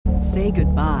Say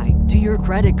goodbye to your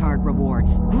credit card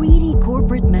rewards. Greedy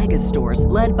corporate mega stores,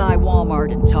 led by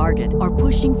Walmart and Target, are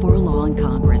pushing for a law in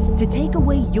Congress to take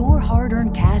away your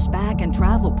hard-earned cash back and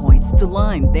travel points to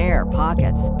line their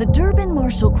pockets. The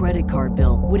Durbin-Marshall credit card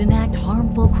bill would enact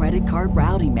harmful credit card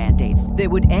routing mandates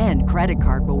that would end credit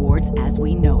card rewards as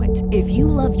we know it. If you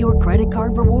love your credit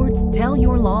card rewards, tell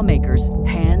your lawmakers,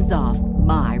 hands off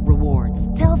my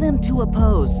rewards. Tell them to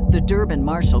oppose the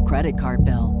Durbin-Marshall credit card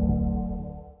bill.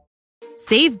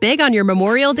 Save big on your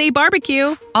Memorial Day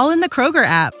barbecue, all in the Kroger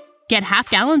app. Get half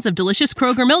gallons of delicious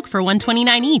Kroger milk for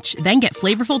 $1.29 each. Then get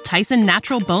flavorful Tyson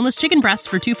natural boneless chicken breasts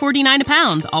for $2.49 a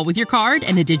pound, all with your card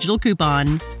and a digital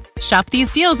coupon. Shop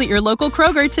these deals at your local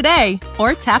Kroger today,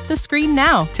 or tap the screen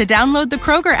now to download the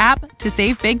Kroger app to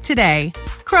save big today.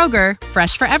 Kroger,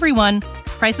 fresh for everyone.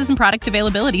 Prices and product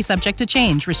availability subject to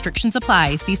change. Restrictions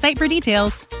apply. See site for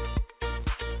details.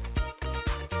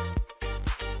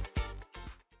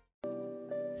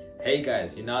 Hey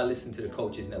guys, you're now listening to the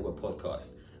Coaches Network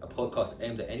podcast, a podcast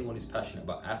aimed at anyone who's passionate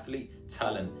about athlete,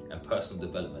 talent, and personal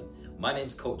development. My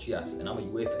name's Coach Yas, and I'm a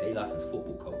UEFA A licensed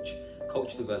football coach,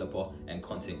 coach developer, and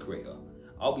content creator.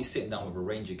 I'll be sitting down with a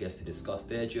range of guests to discuss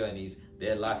their journeys,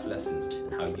 their life lessons,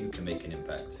 and how you can make an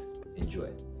impact. Enjoy.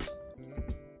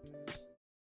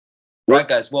 Right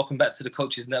guys, welcome back to the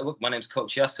Coaches Network. My name's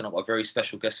Coach Yas, and I've got a very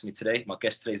special guest with me today. My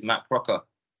guest today is Matt Crocker.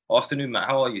 Afternoon, Matt.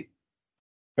 How are you?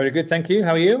 Very good, thank you.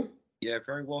 How are you? Yeah,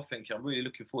 very well, thank you. I'm really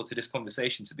looking forward to this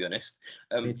conversation, to be honest.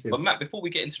 Me too. But Matt, before we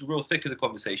get into the real thick of the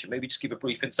conversation, maybe just give a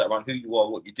brief insight around who you are,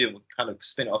 what you do, and we'll kind of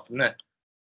spin it off from there.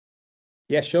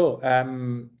 Yeah, sure.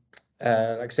 Like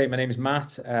I say, my name is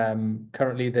Matt.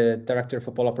 Currently the Director of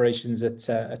Football Operations at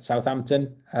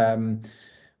Southampton,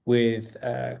 with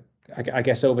I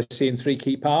guess overseeing three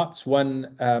key parts.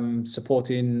 One,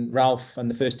 supporting Ralph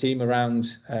and the first team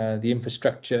around the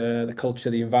infrastructure, the culture,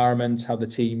 the environment, how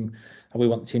we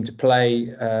want the team to play,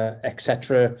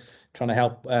 etc. Trying to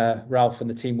help Ralph and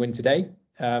the team win today.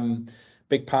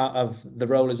 Big part of the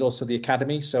role is also the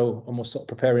academy, so almost sort of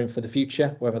preparing for the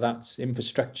future, whether that's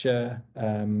infrastructure,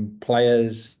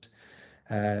 players,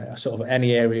 sort of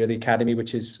any area of the academy,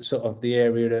 which is sort of the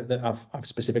area that I've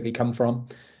specifically come from.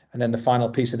 And then the final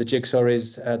piece of the jigsaw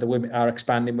is our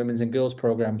expanding women's and girls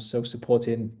programs. So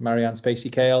supporting Marianne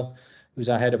Spacey-Kale, who's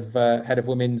our head of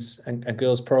women's and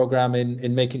girls program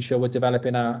in making sure we're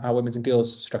developing our women's and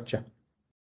girls structure.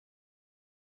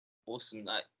 Awesome.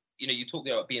 You talked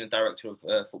about being a director of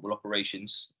football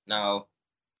operations. Now,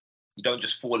 you don't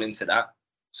just fall into that.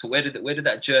 So where did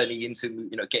that journey into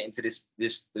getting to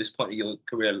this point of your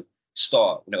career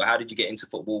start? How did you get into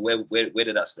football? Where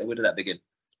did that begin?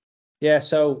 Yeah,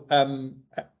 so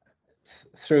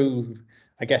through,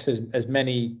 I guess, as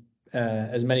many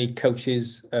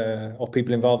coaches or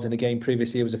people involved in the game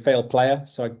previously, I was a failed player.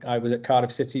 So I was at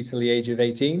Cardiff City till the age of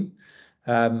 18,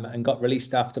 and got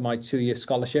released after my 2-year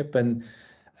scholarship. And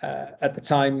at the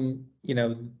time,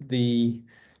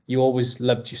 you always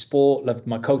loved your sport, loved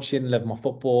my coaching, loved my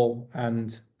football,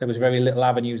 and there was very little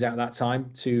avenues at that time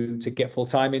to get full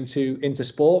time into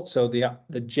sport. So the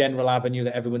general avenue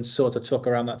that everyone sort of took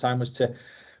around that time was to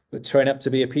train up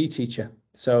to be a PE teacher.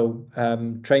 So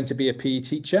trained to be a PE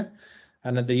teacher,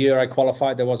 and at the year I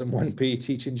qualified, there wasn't one PE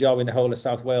teaching job in the whole of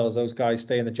South Wales. Those guys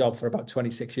stay in the job for about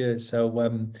 26 years. So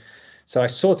I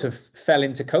sort of fell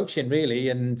into coaching really,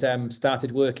 and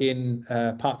started working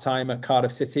part-time at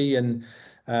Cardiff City. And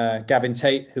Gavin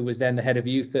Tate, who was then the head of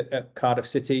youth at Cardiff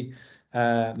City,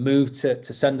 moved to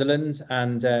Sunderland,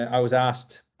 and I was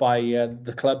asked by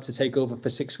the club to take over for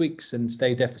 6 weeks and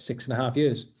stayed there for 6.5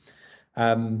 years.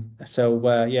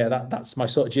 That's my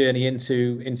sort of journey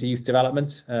into youth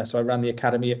development. So I ran the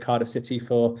academy at Cardiff City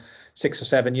for 6 or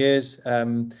 7 years.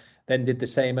 Then did the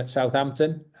same at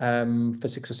Southampton for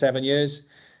 6 or 7 years,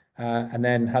 and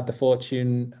then had the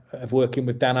fortune of working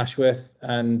with Dan Ashworth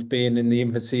and being in the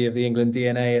infancy of the England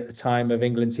D.N.A. at the time of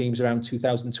England teams around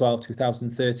 2012,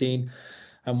 2013,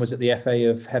 and was at the FA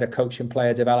of head of coach and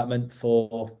player development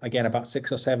for, again, about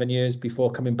 6 or 7 years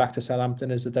before coming back to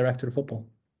Southampton as the director of football.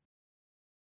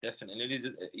 Definitely. It is.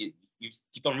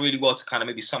 You've done really well to kind of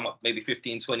maybe sum up maybe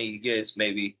 15, 20 years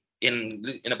maybe in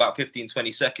about 15,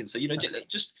 20 seconds. So,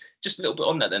 just a little bit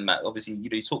on that then, Matt. Obviously,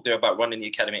 you talked there about running the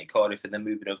academy at Cardiff and then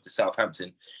moving over to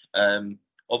Southampton.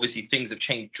 Obviously, things have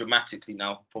changed dramatically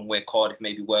now from where Cardiff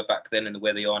maybe were back then and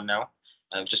where they are now,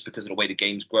 just because of the way the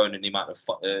game's grown and the amount of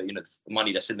the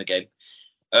money that's in the game.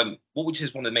 What would you say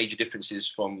is one of the major differences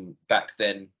from back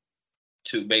then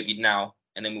to maybe now,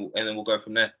 and then we'll go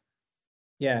from there?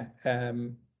 Yeah.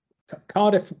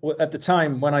 Cardiff at the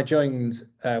time when I joined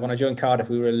Cardiff,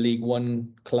 we were a League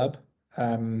One club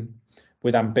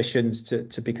with ambitions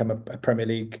to become a Premier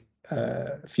League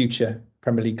future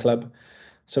Premier League club.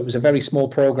 So it was a very small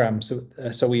program.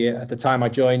 So we, at the time I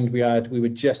joined, we were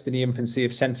just in the infancy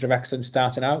of Centre of Excellence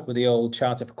starting out with the old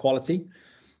Charter for Quality.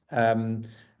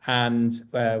 And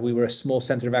we were a small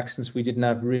centre of excellence. We didn't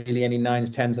have really any 9s,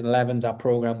 10s and 11s. Our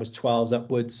programme was 12s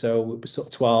upwards. So it was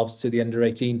sort of 12s to the under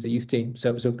 18s, the youth team.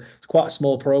 So it was quite a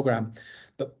small programme.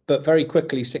 But very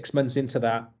quickly, 6 months into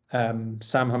that,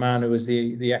 Sam Haman, who was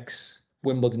the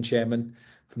ex-Wimbledon chairman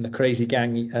from the Crazy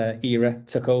Gang era,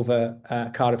 took over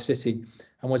Cardiff City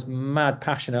and was mad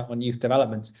passionate on youth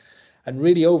development. And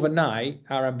really overnight,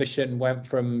 our ambition went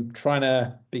from trying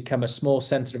to become a small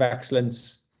centre of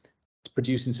excellence,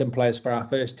 producing some players for our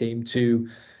first team, to,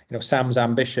 Sam's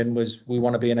ambition was, we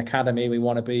want to be an academy. We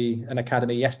want to be an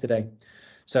academy yesterday.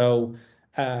 So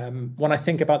when I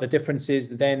think about the differences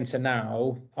then to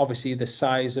now, obviously the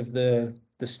size of the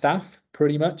staff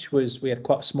pretty much we had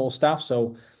quite a small staff.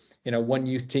 So, one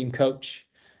youth team coach.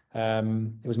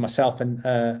 It was myself and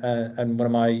one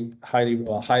of my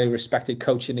highly respected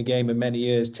coach in the game in many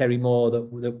years, Terry Moore, that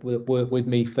worked with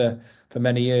me for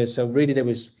many years. So really there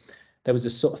was a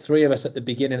sort of three of us at the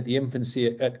beginning, at the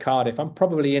infancy at Cardiff. I'm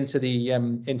probably into the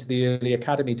early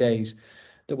academy days,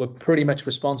 that were pretty much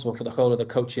responsible for the whole of the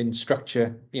coaching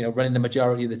structure, running the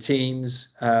majority of the teams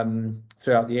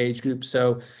throughout the age group.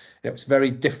 So it's very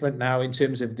different now in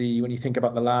terms of when you think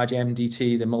about the large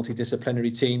MDT, the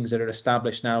multidisciplinary teams that are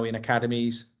established now in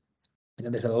academies.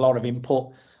 There's a lot of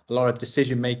input, a lot of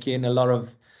decision making, a lot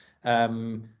of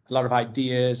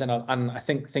ideas, and I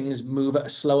think things move at a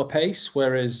slower pace.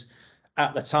 Whereas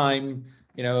at the time,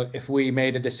 if we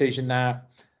made a decision that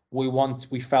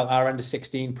we felt our under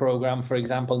 16 program, for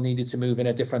example, needed to move in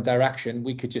a different direction,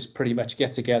 we could just pretty much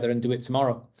get together and do it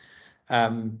tomorrow.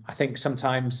 I think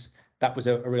sometimes that was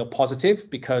a real positive,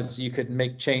 because you could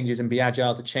make changes and be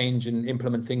agile to change and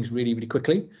implement things really, really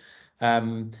quickly.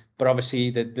 But obviously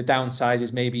the downside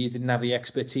is maybe you didn't have the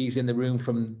expertise in the room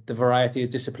from the variety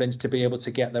of disciplines to be able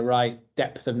to get the right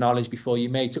depth of knowledge before you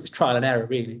made. So it was trial and error,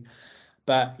 really.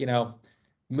 But,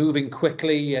 moving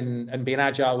quickly and being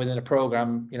agile within a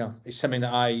program, is something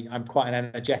that I'm quite an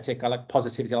energetic. I like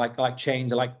positivity. I like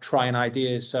change. I like trying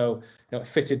ideas. So, it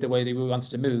fitted the way that we wanted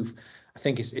to move. I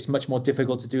think it's much more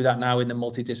difficult to do that now in the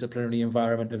multidisciplinary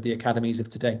environment of the academies of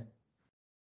today.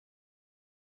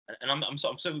 And I'm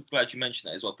so glad you mentioned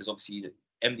that as well, because obviously the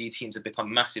MD teams have become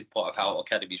a massive part of how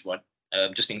academies run,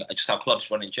 just how clubs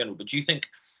run in general. But do you think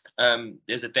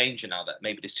there's a danger now that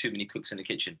maybe there's too many cooks in the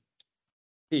kitchen?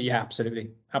 Yeah,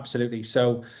 absolutely.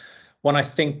 So when I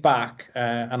think back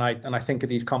and I think of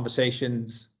these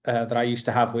conversations that I used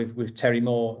to have with Terry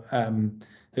Moore,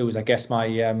 who was, I guess,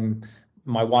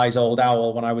 my wise old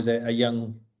owl when I was a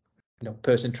young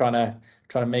person trying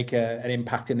to make an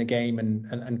impact in the game,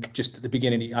 and just at the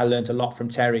beginning I learned a lot from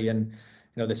Terry, and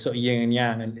the sort of yin and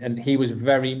yang, and he was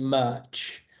very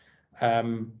much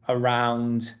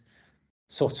around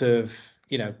sort of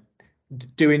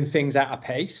doing things at a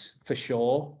pace, for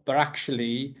sure, but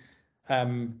actually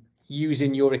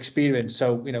using your experience.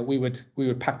 So we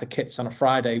would pack the kits on a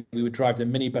Friday, we would drive the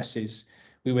minibuses,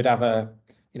 we would have a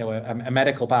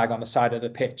medical bag on the side of the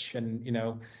pitch, and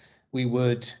we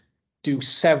would do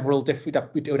several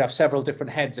different. We would have several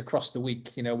different heads across the week.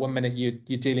 1 minute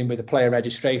you're dealing with a player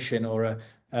registration or a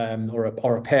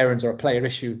parent or a player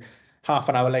issue. Half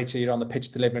an hour later, you're on the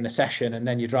pitch delivering a session, and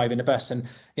then you're driving a bus. And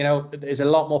there's a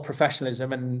lot more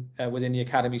professionalism and within the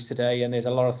academies today, and there's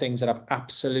a lot of things that have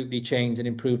absolutely changed and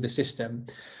improved the system.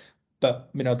 But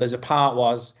there's a part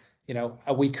was,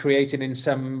 are we creating in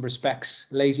some respects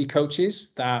lazy coaches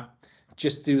that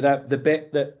just do the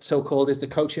bit that so-called is the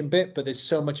coaching bit, but there's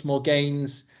so much more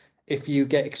gains if you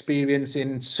get experience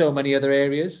in so many other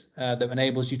areas that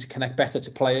enables you to connect better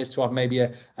to players, to have maybe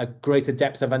a greater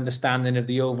depth of understanding of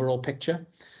the overall picture.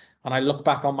 And I look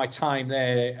back on my time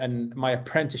there, and my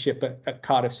apprenticeship at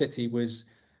Cardiff City was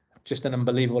just an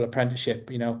unbelievable apprenticeship.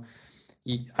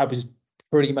 I was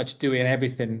pretty much doing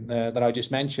everything that I just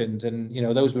mentioned, and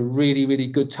those were really, really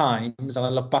good times, and I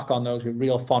look back on those with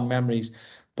real fond memories.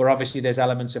 But obviously there's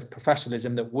elements of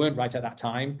professionalism that weren't right at that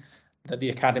time, that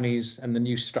the academies and the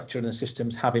new structure and the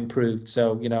systems have improved.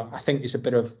 So I think it's a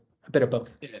bit of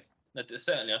both. Yeah,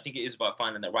 certainly. I think it is about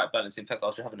finding that right balance. In fact, I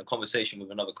was having a conversation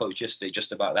with another coach yesterday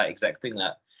just about that exact thing.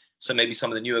 So maybe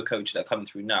some of the newer coaches that are coming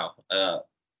through now,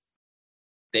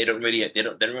 they don't really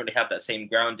have that same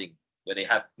grounding, where they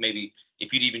have, maybe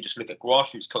if you'd even just look at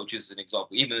grassroots coaches as an example,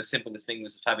 even the simplest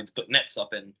things of having to put nets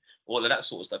up and all of that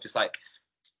sort of stuff. It's like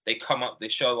they come up, they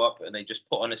show up, and they just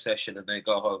put on a session and they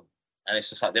go home. And it's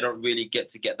just like they don't really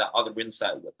get that other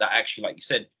insight that actually, like you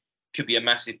said, could be a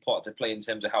massive part to play in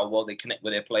terms of how well they connect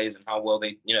with their players and how well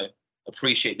they,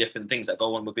 appreciate different things that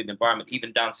go on within the environment,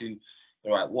 even down to,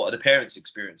 right, what are the parents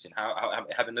experiencing, how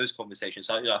having those conversations.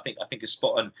 So I think it's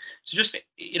spot on. So just,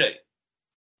 you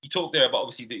talked there about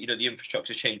obviously the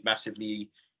infrastructure changed massively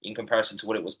in comparison to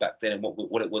what it was back then and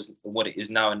what it was and what it is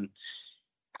now. And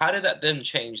how did that then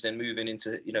change, then moving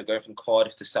into, going from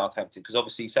Cardiff to Southampton? Because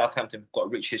obviously Southampton have got a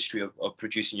rich history of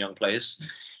producing young players.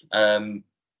 How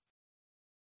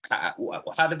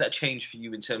did that change for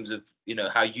you in terms of,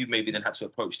 how you maybe then had to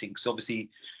approach things? Because obviously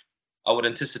I would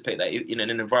anticipate that in an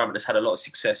environment that's had a lot of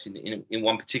success in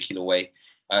one particular way,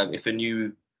 if a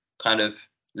new kind of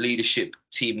leadership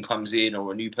team comes in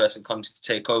or a new person comes to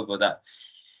take over, that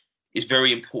it's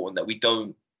very important that we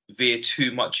don't veer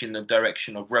too much in the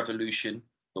direction of revolution,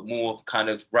 but more kind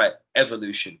of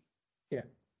evolution. Yeah,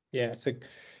 it's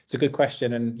a good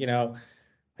question. And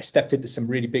I stepped into some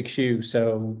really big shoes.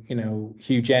 So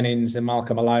Hugh Jennings and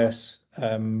Malcolm Elias,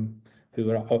 who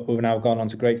have now gone on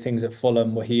to great things at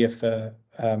Fulham, were here for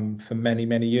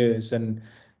many years. And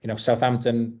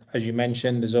Southampton, as you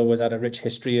mentioned, has always had a rich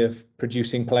history of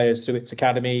producing players through its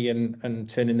academy and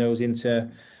turning those into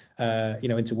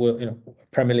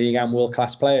Premier League and world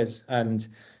class players. And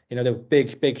they were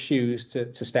big shoes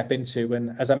to step into.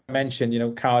 And as I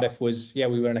mentioned, Cardiff was,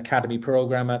 we were an academy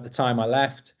program at the time I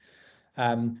left,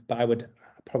 but I would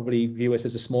probably view us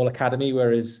as a small academy,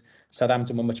 whereas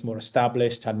Southampton were much more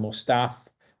established, had more staff,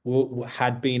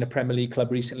 had been a Premier League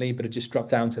club recently, but had just dropped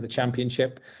down to the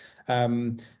Championship.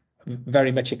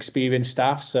 Very much experienced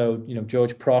staff. So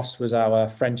George Prost was our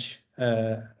French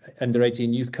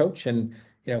under-18 youth coach, and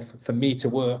for me to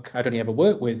work, I'd only ever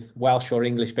worked with Welsh or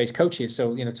English-based coaches.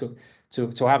 So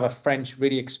to have a French,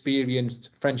 really experienced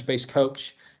French-based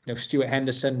coach, Stuart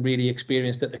Henderson, really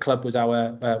experienced at the club, was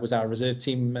our reserve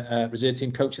team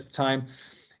coach at the time.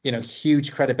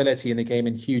 Huge credibility in the game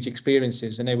and huge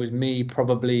experiences. And it was me,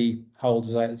 probably, how old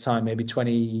was I at the time? Maybe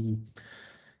 20,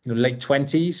 late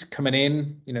 20s, coming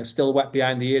in, still wet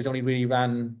behind the ears, only really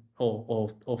ran or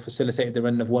facilitated the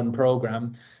run of one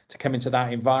program. To come into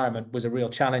that environment was a real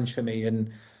challenge for me.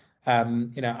 And I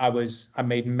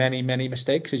made many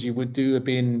mistakes, as you would do,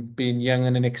 being young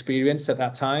and inexperienced at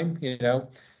that time,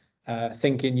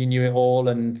 thinking you knew it all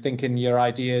and thinking your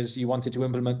ideas, you wanted to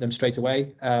implement them straight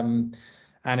away.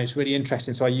 And it's really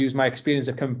interesting. So I used my experience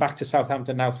of coming back to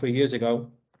Southampton now 3 years ago,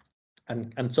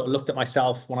 and sort of looked at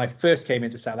myself when I first came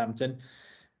into Southampton,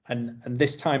 and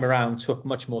this time around took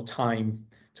much more time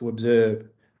to observe,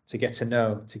 to get to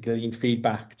know, to glean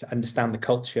feedback, to understand the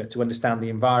culture, to understand the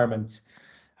environment,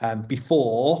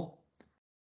 before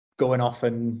going off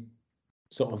and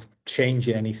sort of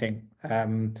changing anything.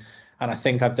 And I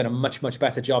think I've done a much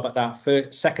better job at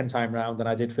that second time round than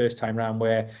I did first time round,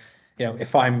 where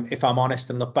if I'm honest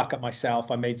and look back at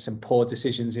myself, I made some poor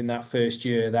decisions in that first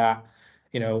year that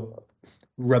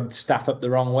rubbed staff up the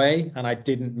wrong way, and I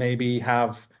didn't maybe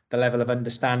have the level of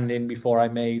understanding before I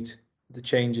made the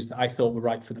changes that I thought were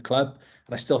right for the club.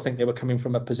 And I still think they were coming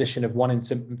from a position of wanting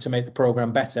to make the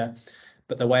program better,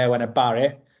 but the way I went about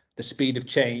it, the speed of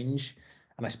change,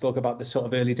 and I spoke about the sort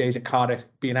of early days at Cardiff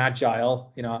being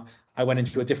agile. I went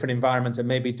into a different environment and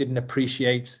maybe didn't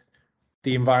appreciate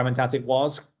the environment as it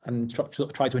was, and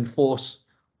try to enforce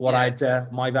what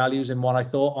my values and what I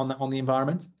thought on the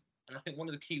environment. And I think one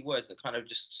of the key words that kind of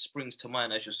just springs to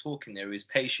mind as you're talking there is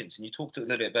patience. And you talked a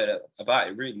little bit about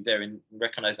it really there, and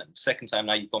recognize that the second time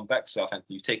now you've gone back to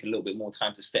Southampton, you've taken a little bit more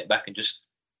time to step back and just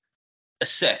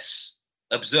assess,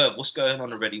 observe what's going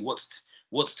on already,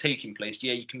 what's taking place.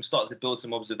 Yeah, you can start to build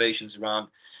some observations around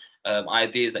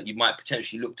ideas that you might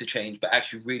potentially look to change, but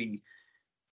actually really,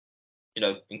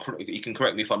 you can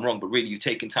correct me if I'm wrong, but really you've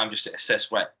taken time just to assess,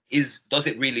 does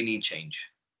it really need change?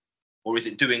 Or is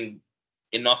it doing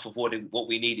enough of what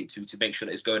we need it to make sure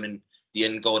that it's going in the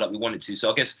end goal that we want it to?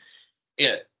 So I guess,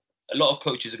 a lot of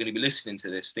coaches are going to be listening to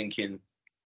this thinking,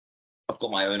 I've got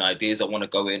my own ideas, I want to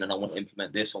go in and I want to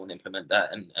implement this, I want to implement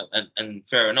that, and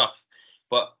fair enough.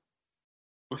 But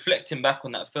reflecting back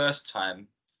on that first time,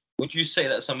 would you say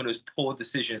that some of those poor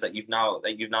decisions that you've now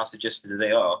suggested that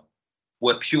they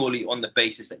were purely on the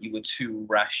basis that you were too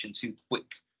rash and too quick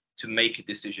to make a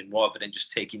decision, rather than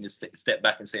just taking a step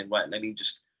back and saying, right, let me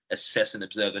just assess and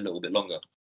observe a little bit longer?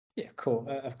 Yeah, cool.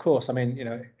 Of course. I mean,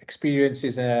 experience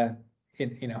is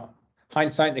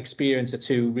hindsight and experience are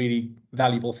two really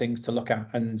valuable things to look at.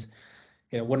 And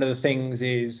one of the things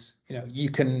is, you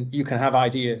can have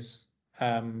ideas.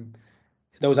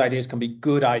 Those ideas can be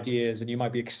good ideas, and you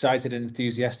might be excited and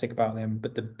enthusiastic about them.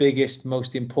 But the biggest,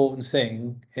 most important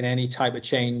thing in any type of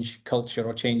change culture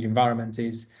or change environment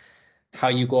is how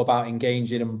you go about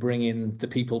engaging and bringing the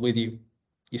people with you,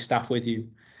 your staff with you.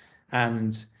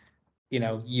 And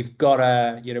you've got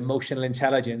to, your emotional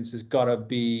intelligence has got to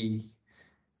be,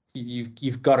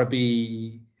 you've got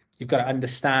to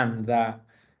understand that,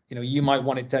 you might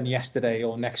want it done yesterday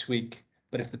or next week,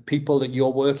 but if the people that you're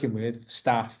working with,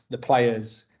 staff, the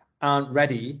players, aren't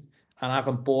ready and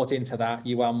haven't bought into that,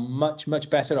 you are much, much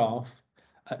better off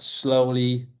at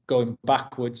slowly going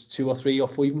backwards 2 or 3 or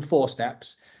 4, even 4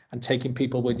 steps, and taking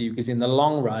people with you, because in the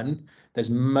long run, there's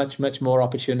much, much more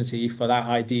opportunity for that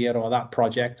idea or that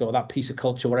project or that piece of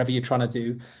culture, whatever you're trying to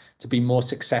do, to be more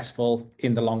successful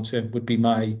in the long term. Would be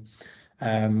my,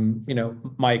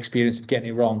 my experience of getting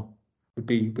it wrong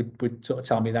would sort of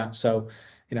tell me that. So,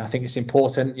 I think it's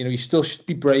important. You still should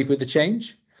be brave with the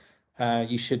change.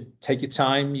 You should take your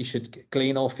time. You should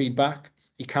glean all feedback.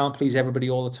 You can't please everybody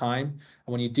all the time.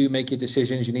 And when you do make your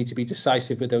decisions, you need to be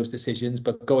decisive with those decisions,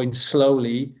 but going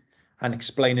slowly and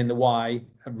explaining the why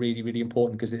are really, really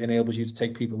important, because it enables you to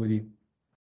take people with you.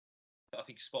 I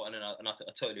think you're spot on, and I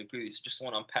totally agree. So just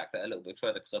want to unpack that a little bit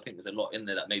further, because I think there's a lot in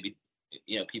there that maybe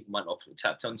people might not have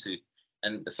tapped onto.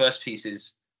 And the first piece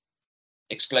is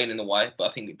explaining the why. But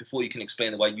I think before you can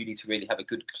explain the why, you need to really have a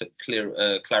good,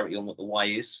 clear clarity on what the why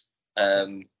is,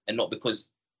 and not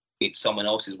because it's someone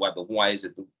else's why, but why is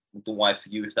it the why for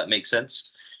you, if that makes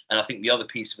sense. And I think the other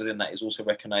piece within that is also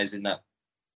recognizing that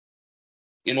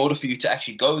in order for you to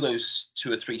actually go those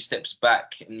 2 or 3 steps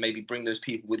back and maybe bring those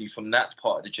people with you from that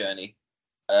part of the journey,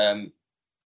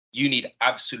 you need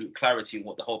absolute clarity on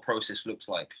what the whole process looks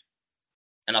like.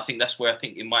 And I think that's where,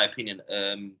 in my opinion,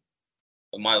 in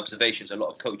my observations, a lot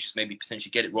of coaches maybe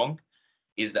potentially get it wrong,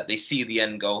 is that they see the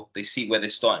end goal, they see where they're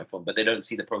starting from, but they don't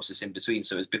see the process in between.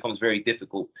 So it becomes very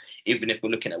difficult, even if we're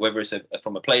looking at whether it's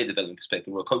from a player development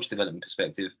perspective or a coach development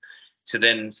perspective, to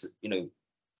then,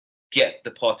 get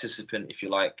the participant, if you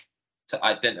like, to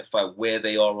identify where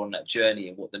they are on that journey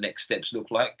and what the next steps look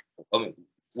like. I mean,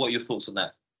 what are your thoughts on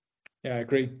that? Yeah, I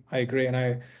agree.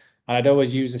 And I'd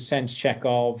always use a sense check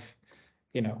of,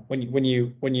 when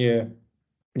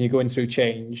you're going through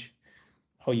change,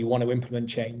 or you want to implement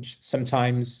change,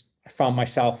 sometimes I found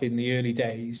myself in the early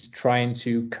days trying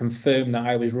to confirm that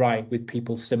I was right with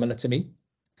people similar to me.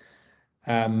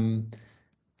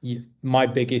 My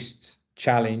biggest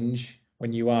challenge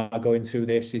when you are going through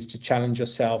this is to challenge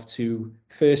yourself to,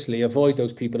 firstly, avoid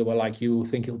those people who are like you, who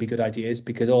think it'll be good ideas,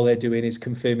 because all they're doing is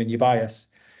confirming your bias.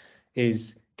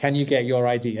 Can you get your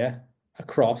idea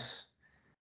across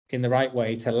in the right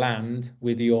way to land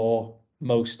with your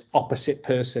most opposite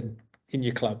person in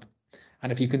your club?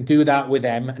 And if you can do that with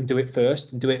them and do it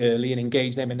first and do it early and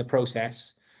engage them in the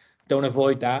process, don't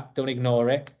avoid that, don't ignore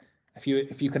it. If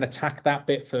you can attack that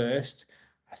bit first,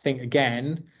 I think,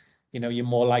 again, you're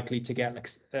more likely to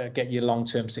get your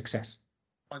long-term success.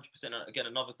 100%. Again,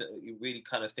 another really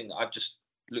kind of thing that I've just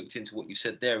looked into what you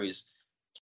said there is,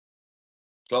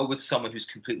 go with someone who's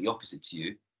completely opposite to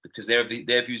you, because their view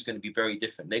is going to be very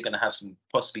different. They're going to have some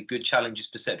possibly good challenges,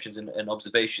 perceptions, and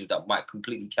observations that might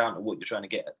completely counter what you're trying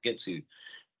to get to.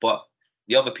 But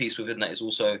the other piece within that is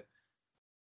also,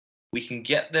 we can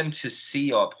get them to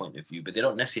see our point of view, but they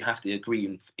don't necessarily have to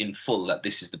agree in full that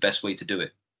this is the best way to do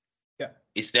it. Yeah,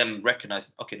 it's them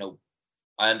recognizing, okay, no,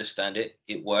 I understand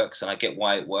it works, and I get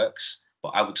why it works, but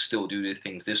I would still do the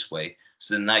things this way.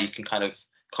 So then now you can kind of,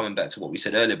 coming back to what we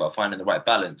said earlier about finding the right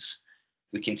balance,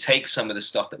 we can take some of the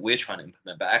stuff that we're trying to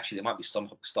implement, but actually there might be some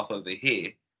stuff over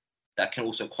here that can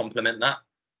also complement that.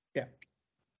 Yeah.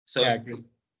 So yeah, I agree.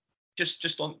 Just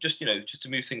to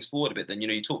move things forward a bit, then,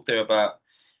 you talked there about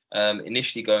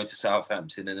initially going to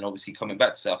Southampton and then obviously coming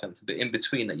back to Southampton, but in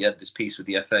between that you had this piece with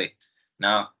the FA.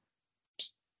 Now,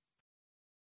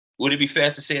 would it be fair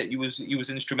to say that you was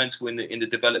instrumental in the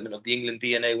development of the England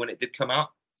DNA when it did come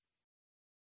out?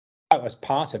 That was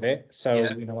part of it. So,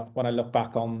 Yeah. when I look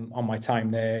back on my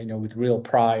time there, with real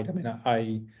pride, I mean,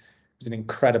 it was an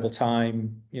incredible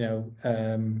time,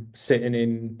 sitting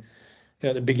in,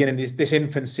 at the beginning, this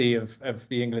infancy of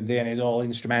the England DNA is all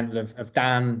instrumental of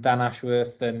Dan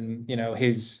Ashworth, and,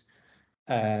 his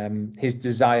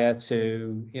desire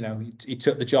to, he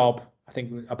took the job, I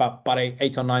think, about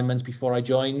 8 or 9 months before I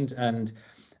joined. And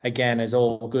again, as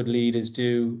all good leaders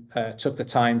do, took the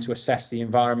time to assess the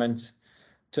environment,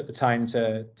 took the time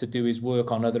to do his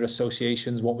work on other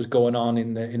associations, what was going on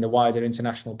in the wider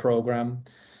international program,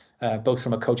 both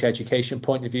from a coach education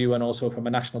point of view and also from a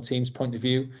national team's point of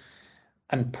view,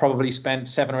 and probably spent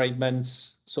 7 or 8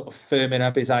 months sort of firming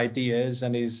up his ideas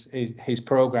and his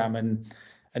program,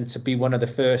 and to be one of the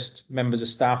first members of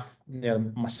staff,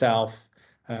 myself,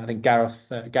 I think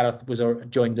Gareth was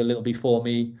joined a little before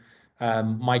me.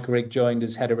 Mike Rigg joined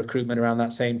as head of recruitment around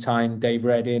that same time. Dave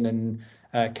Reddin and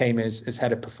came as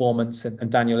head of performance,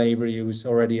 and Daniel Avery, who was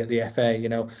already at the FA.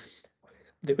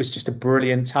 it was just a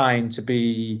brilliant time to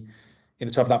be,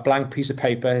 to have that blank piece of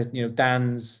paper.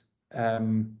 Dan's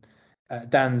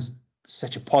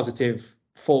such a positive,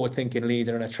 forward-thinking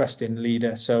leader and a trusting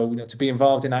leader. So, to be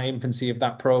involved in that infancy of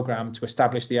that program, to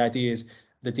establish the ideas,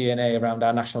 the DNA around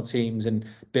our national teams, and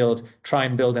try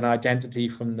and build an identity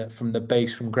from the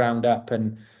base, from ground up.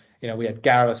 And we had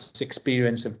Gareth's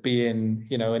experience of being,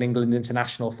 an England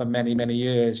international for many, many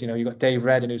years. You've got Dave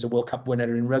Redden, who's a World Cup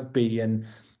winner in rugby, and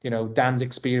Dan's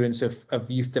experience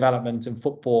of youth development and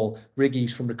football,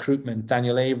 Riggy's from recruitment,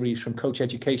 Daniel Avery's from coach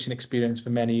education experience for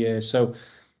many years. So,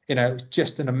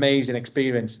 just an amazing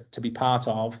experience to be part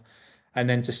of. And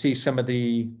then to see some of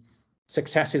the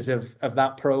successes of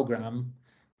that program.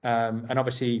 And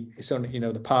obviously it's only,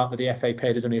 the part that the FA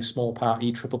paid is only a small part,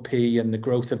 EPPP, and the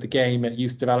growth of the game at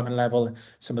youth development level,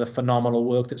 some of the phenomenal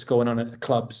work that's going on at the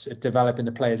clubs, at developing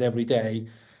the players every day.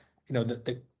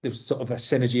 There's sort of a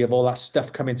synergy of all that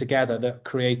stuff coming together that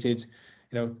created,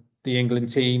 the England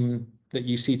team that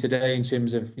you see today in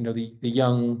terms of, the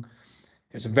young.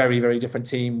 It's a very, very different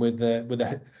team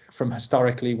from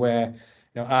historically, where,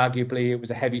 arguably it was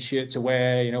a heavy shirt to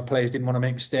wear. Players didn't want to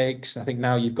make mistakes. I think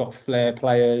now you've got flair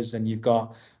players, and you've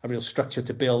got a real structure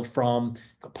to build from.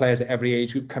 You've got players at every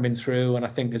age group coming through, and I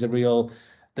think there's a real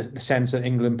the sense that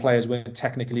England players weren't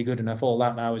technically good enough. All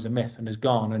that now is a myth and is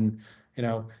gone. And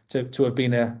to have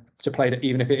been to play,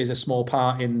 even if it is a small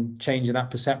part in changing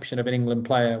that perception of an England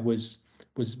player, was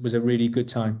a really good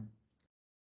time.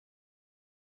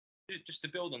 Just to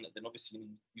build on that, then obviously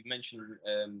you've mentioned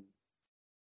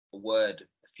a word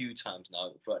a few times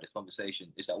now throughout this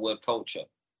conversation, is that word culture.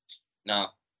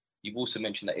 Now, you've also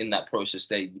mentioned that in that process,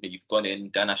 you've gone in.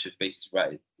 Dan Ash's base is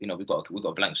right. We've got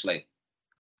a blank slate.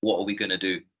 What are we going to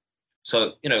do?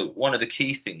 So, one of the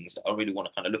key things that I really want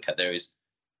to kind of look at there is,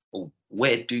 well,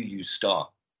 where do you start?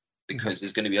 Because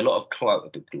there's going to be a lot of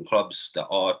clubs that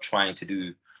are trying to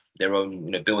do their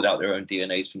own, build out their own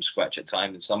D.N.As from scratch at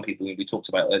times. And some people, we talked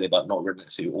about earlier about not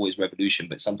necessarily always revolution,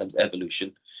 but sometimes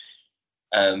evolution.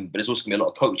 But there's also going to be a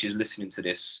lot of coaches listening to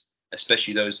this,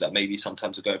 especially those that maybe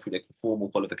sometimes are going through their formal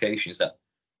qualifications, that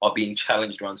are being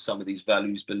challenged around some of these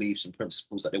values, beliefs, and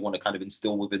principles that they want to kind of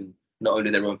instill within not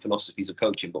only their own philosophies of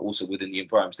coaching, but also within the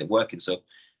environments they work in. So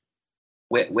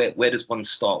where does one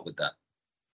start with that?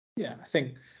 Yeah, I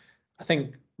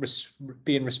think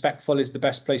being respectful is the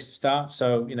best place to start.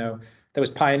 So, there was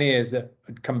pioneers that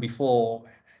had come before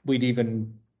we'd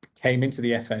even came into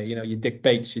the FA, your Dick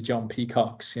Bates, your John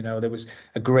Peacocks, there was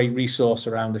a great resource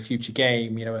around the future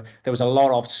game. There was a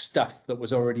lot of stuff that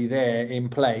was already there in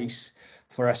place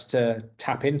for us to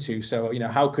tap into. So,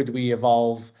 how could we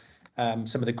evolve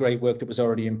some of the great work that was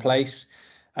already in place?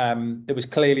 There was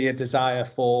clearly a desire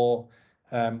for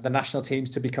the national teams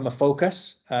to become a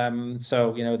focus.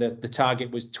 So, the target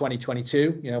was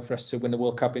 2022, for us to win the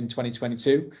World Cup in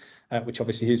 2022, which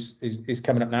obviously is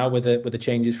coming up now with the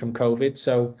changes from COVID.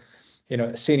 So, at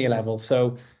a senior level.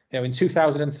 So, in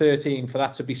 2013, for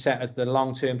that to be set as the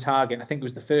long-term target, I think it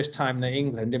was the first time that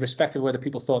England, irrespective of whether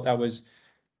people thought that was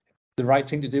the right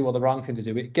thing to do or the wrong thing to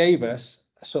do, it gave us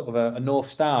a sort of a North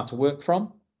Star to work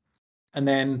from. And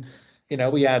then, we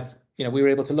were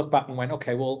able to look back and went,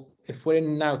 okay, well, if we're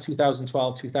in now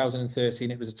 2012, 2013,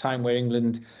 it was a time where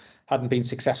England hadn't been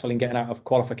successful in getting out of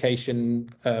qualification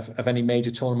of any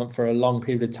major tournament for a long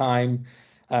period of time.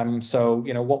 So,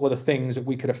 what were the things that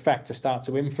we could affect to start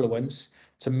to influence,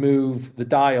 to move the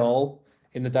dial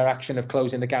in the direction of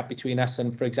closing the gap between us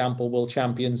and, for example, world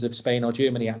champions of Spain or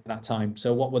Germany at that time?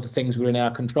 So what were the things were in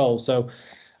our control? So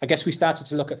I guess we started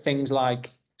to look at things like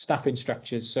staffing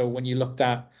structures. So when you looked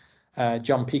at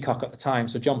John Peacock at the time.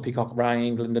 So John Peacock ran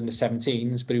England in the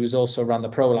 17s, but he was also ran the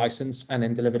pro license and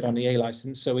then delivered on the A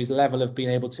license. So his level of being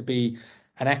able to be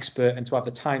an expert and to have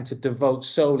the time to devote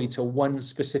solely to one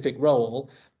specific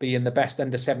role, being the best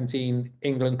under 17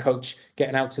 England coach,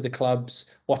 getting out to the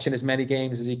clubs, watching as many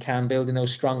games as he can, building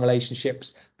those strong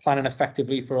relationships, planning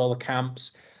effectively for all the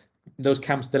camps, those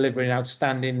camps delivering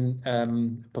outstanding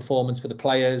performance for the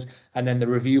players, and then the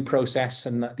review process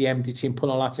and the MD team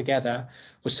pulling all that together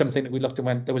was something that we looked and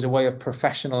went, there was a way of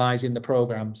professionalizing the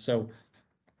program. So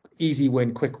easy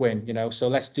win, quick win, so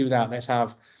let's do that. Let's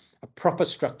have a proper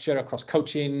structure across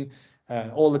coaching,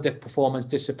 all the performance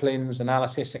disciplines,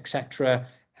 analysis, etc.,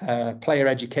 player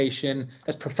education.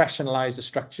 Let's professionalize the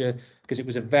structure, because it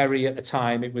was at the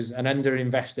time, it was an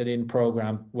underinvested in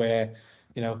program where,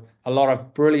 a lot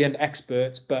of brilliant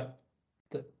experts, but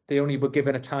they only were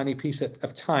given a tiny piece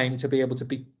of time to be able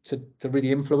to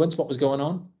really influence what was going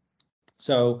on.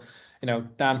 So,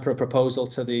 Dan put a proposal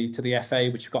to the FA,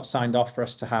 which got signed off for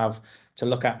us to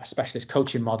look at a specialist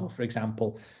coaching model, for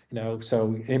example.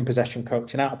 So in possession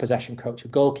coach, an out of possession coach, a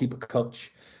goalkeeper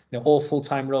coach, all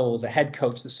full-time roles, a head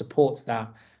coach that supports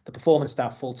that, the performance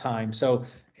staff full-time. So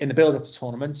in the build-up to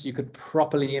tournaments, you could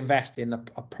properly invest in a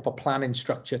proper planning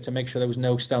structure to make sure there was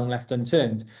no stone left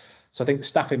unturned. So I think the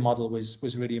staffing model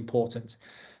was really important.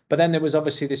 But then there was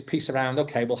obviously this piece around,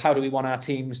 okay, well, how do we want our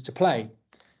teams to play?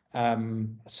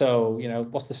 So,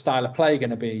 what's the style of play going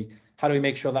to be? How do we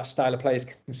make sure that style of play is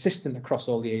consistent across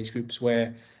all the age groups,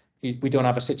 where we don't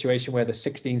have a situation where the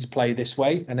 16s play this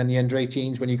way and then the under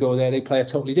 18s, when you go there, they play a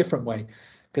totally different way,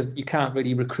 because you can't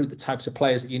really recruit the types of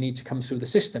players that you need to come through the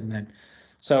system then.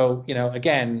 So,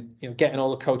 again, getting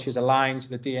all the coaches aligned to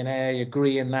the D.N.A,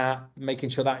 agreeing that, making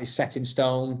sure that is set in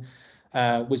stone,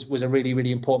 was a really,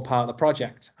 really important part of the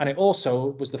project. And it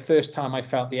also was the first time I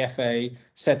felt the FA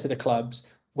said to the clubs,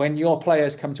 when your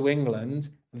players come to England,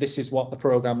 this is what the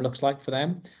programme looks like for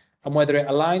them. And whether it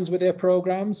aligns with their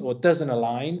programmes or doesn't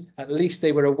align, at least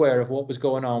they were aware of what was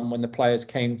going on when the players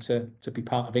came to be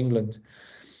part of England.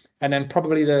 And then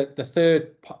probably the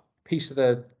third piece of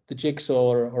the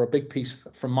jigsaw, or a big piece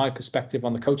from my perspective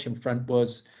on the coaching front,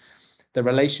 was the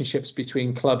relationships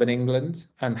between club and England,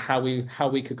 and how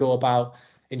we could go about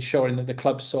ensuring that the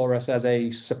club saw us as a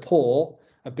support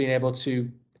of being able to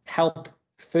help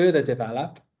further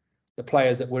develop the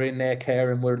players that were in their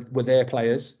care and were their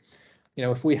players.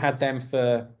 If we had them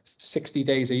for 60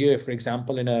 days a year, for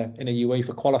example, in a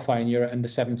UEFA qualifying year under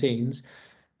 17s,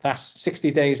 that's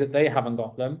 60 days that they haven't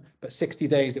got them, but 60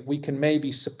 days that we can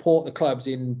maybe support the clubs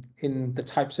in the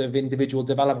types of individual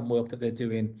development work that they're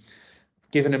doing,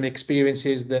 giving them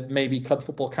experiences that maybe club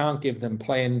football can't give them,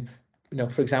 playing,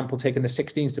 for example, taking the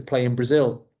 16s to play in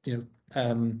Brazil.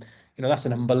 That's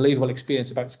an unbelievable experience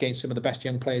against some of the best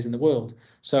young players in the world.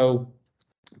 So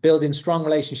building strong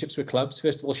relationships with clubs,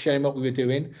 first of all, sharing what we were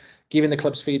doing, giving the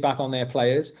clubs feedback on their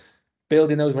players,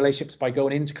 building those relationships by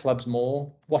going into clubs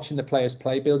more, watching the players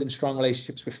play, building strong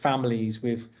relationships with families,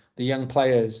 with the young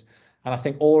players. And I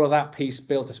think all of that piece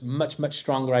built a much, much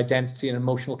stronger identity and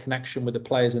emotional connection with the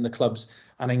players and the clubs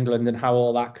and England, and how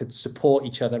all that could support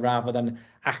each other rather than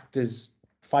act as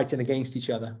fighting against each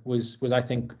other was I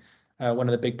think, one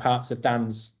of the big parts of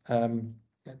Dan's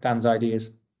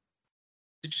ideas.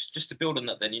 Just to build on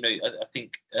that, then,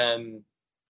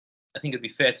 I think it'd be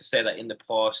fair to say that in the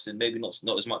past, and maybe not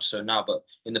as much so now, but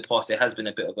in the past there has been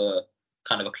a bit of a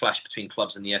kind of a clash between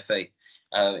clubs and the FA,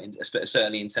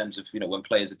 certainly in terms of when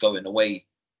players are going away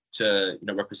to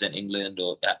represent England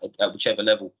or at whichever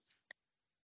level.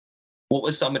 What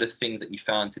were some of the things that you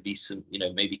found to be some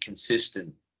maybe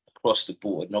consistent across the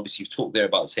board? And obviously you've talked there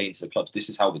about saying to the clubs, this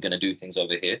is how we're going to do things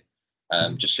over here,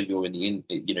 just so you're in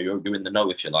the know,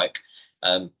 if you like.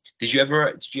 Did you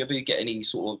ever get any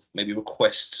sort of maybe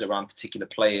requests around particular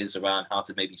players, around how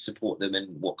to maybe support them,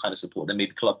 and what kind of support then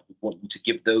maybe club would want you to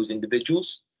give those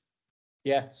individuals?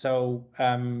 Yeah, so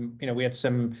we had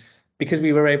some, because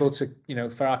we were able to,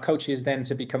 for our coaches then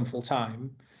to become full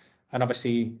time, and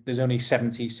obviously there's only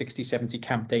 70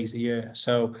 camp days a year,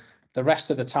 so the rest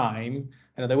of the time,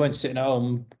 they weren't sitting at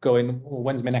home going, well,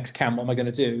 when's my next camp, what am I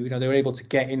going to do? They were able to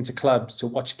get into clubs, to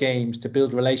watch games, to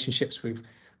build relationships with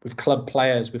club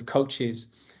players, with coaches.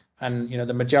 And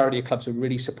the majority of clubs were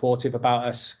really supportive about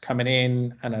us coming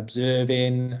in and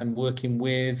observing and working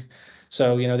with.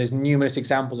 So there's numerous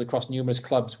examples across numerous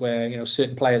clubs where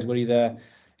certain players were either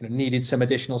needed some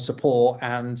additional support,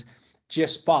 and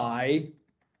just by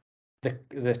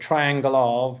the triangle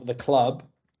of the club,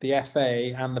 the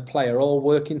FA and the player all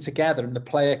working together, and the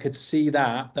player could see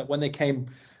that when they came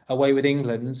away with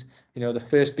England, the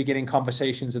first beginning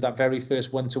conversations of that very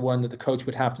first one-to-one that the coach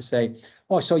would have to say,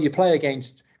 oh, I saw you play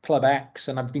against Club X,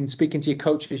 and I've been speaking to your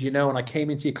coaches, and I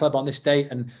came into your club on this date,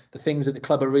 and the things that the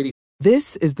club are really.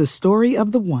 This is the story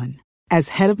of the one. As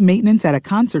head of maintenance at a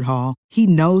concert hall, he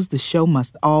knows the show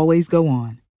must always go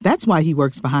on. That's why he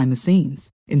works behind the scenes,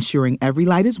 ensuring every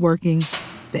light is working,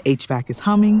 the HVAC is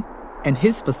humming, and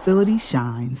his facility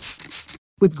shines.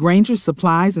 With Grainger's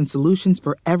supplies and solutions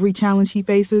for every challenge he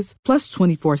faces, plus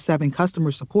 24/7 customer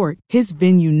support, his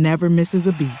venue never misses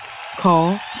a beat.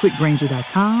 Call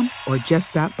quickgrainger.com or just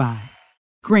stop by.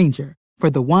 Grainger,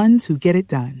 for the ones who get it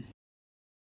done.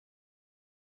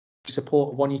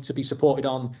 Want you to be supported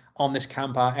on this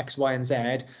camp, X, Y, and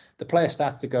Z. The player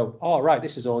starts to go, oh, right,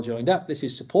 this is all joined up. This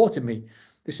is supporting me.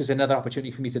 This is another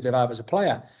opportunity for me to develop as a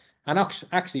player. And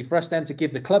actually, for us then to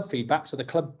give the club feedback, so the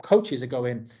club coaches are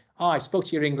going, oh, I spoke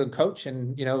to your England coach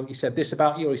and, he said this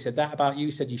about you, or he said that about you.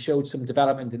 He said you showed some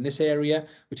development in this area,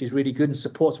 which is really good and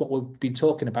supports what we've been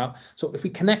talking about. So if we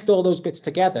connect all those bits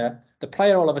together, the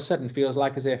player all of a sudden feels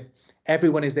like as if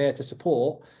everyone is there to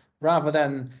support, rather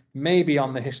than maybe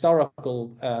on the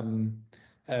historical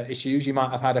issues. You might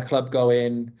have had a club go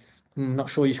in, not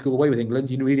sure you should go away with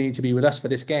England. You really need to be with us for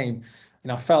this game.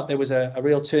 I felt there was a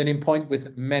real turning point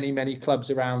with many, many clubs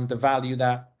around the value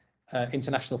that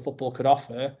international football could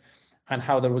offer, and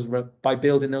how there was, by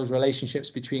building those relationships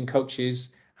between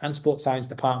coaches and sports science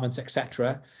departments,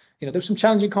 etc. There's some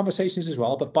challenging conversations as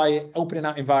well, but by opening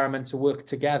that environment to work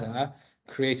together,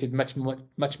 created much more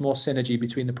synergy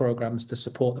between the programs to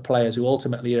support the players, who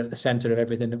ultimately are at the center of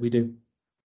everything that we do.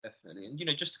 Definitely.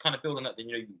 And just to kind of build on that, then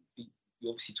you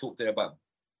obviously talked there about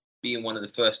being one of the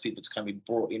first people to kind of be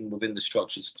brought in within the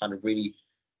structure to kind of really,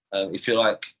 if you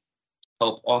like,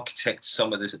 help architect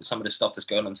some of the stuff that's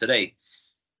going on today.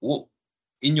 What,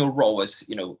 in your role as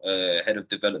head of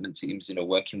development teams,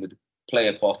 working with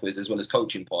player pathways as well as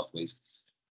coaching pathways,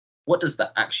 what does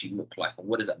that actually look like, and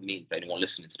what does that mean for anyone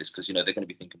listening to this? Because they're going to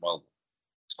be thinking, well,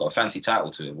 it's got a fancy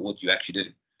title to it. What do you actually do?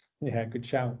 Yeah, good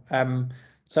shout.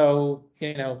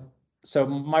 So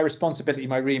my responsibility,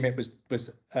 my remit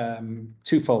was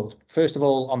twofold. First of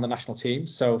all, on the national team.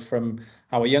 So from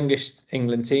our youngest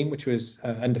England team, which was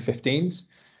under 15s,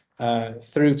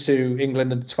 through to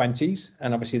England under 20s,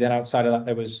 and obviously then outside of that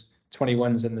there was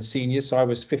 21s and the seniors. So I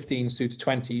was 15s through to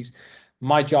 20s.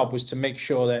 My job was to make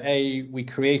sure that we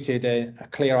created a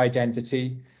clear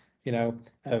identity,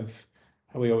 of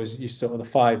how we always use sort of the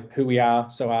 5 who we are.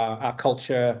 So our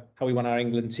culture, how we want our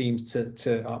England teams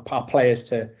to our players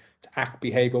to act,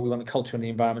 behave, what we want the culture and the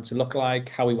environment to look like,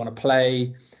 how we want to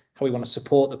play, how we want to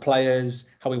support the players,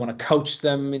 how we want to coach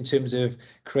them in terms of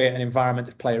create an environment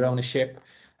of player ownership,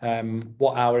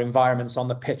 what our environments on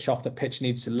the pitch, off the pitch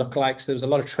needs to look like. So there was a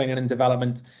lot of training and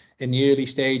development in the early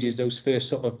stages, those first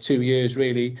sort of 2 years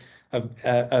really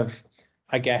of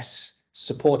I guess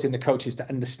supporting the coaches to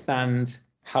understand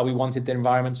how we wanted the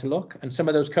environment to look. And some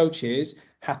of those coaches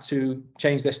had to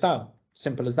change their style,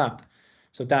 simple as that.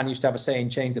 So Dan used to have a saying,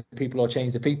 change the people or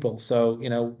change the people. So,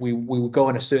 we would go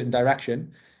in a certain direction,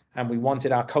 and we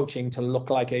wanted our coaching to look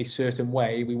like a certain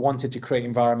way. We wanted to create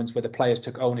environments where the players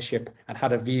took ownership and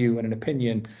had a view and an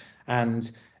opinion. And,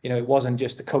 it wasn't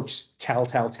just the coach tell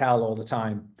all the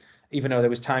time, even though there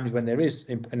was times when there is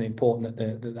an important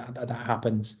that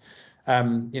happens.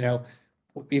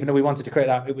 Even though we wanted to create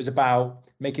that, it was about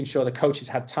making sure the coaches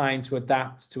had time to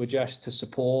adapt, to adjust, to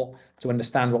support, to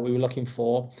understand what we were looking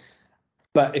for.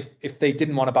 But if they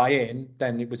didn't want to buy in,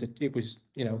 then it was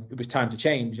time to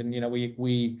change. And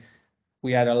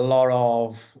we had a lot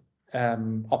of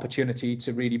opportunity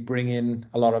to really bring in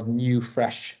a lot of new,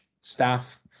 fresh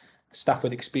staff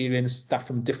with experience, staff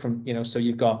from different. So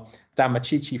you've got Dan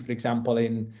Machichi, for example,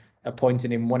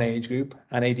 appointed in one age group,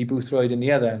 and AD Boothroyd in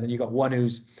the other. And you've got one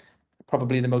who's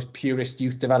probably the most purist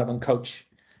youth development coach,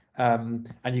 and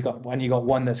you got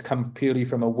one that's come purely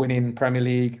from a winning Premier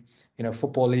League,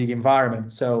 Football League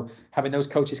environment. So having those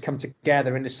coaches come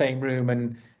together in the same room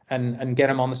and get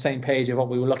them on the same page of what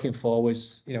we were looking for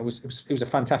was a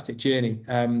fantastic journey.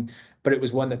 But it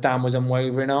was one that Dan was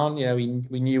unwavering on.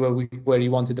 We knew where he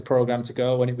wanted the program to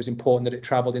go, and it was important that it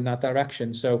traveled in that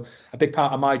direction. So a big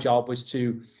part of my job was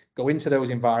to go into those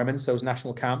environments, those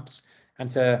national camps,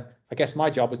 and I guess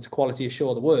my job was to quality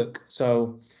assure the work.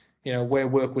 So, where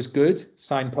work was good,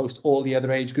 signpost all the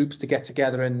other age groups to get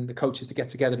together and the coaches to get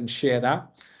together and share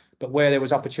that. But where there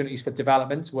was opportunities for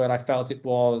development, where I felt it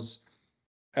wasn't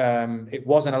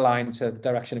aligned to the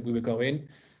direction that we were going,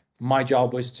 my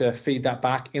job was to feed that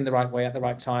back in the right way at the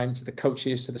right time to the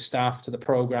coaches, to the staff, to the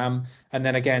program, and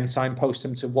then again signpost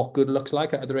them to what good looks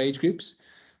like at other age groups.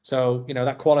 So,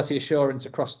 that quality assurance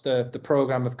across the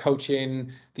program of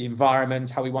coaching, the environment,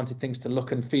 how we wanted things to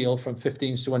look and feel from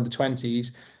 15s to under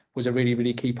 20s was a really,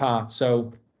 really key part.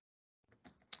 So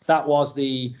that was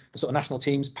the sort of national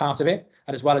teams part of it,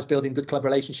 and as well as building good club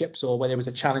relationships, or where there was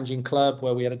a challenging club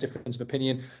where we had a difference of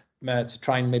opinion, to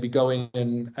try and maybe go in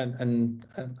and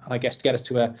I guess to get us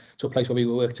to a place where we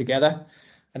would work together.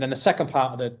 And then the second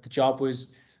part of the job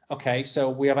was, okay, so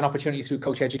we have an opportunity through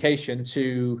coach education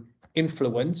to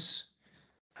influence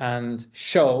and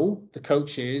show the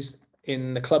coaches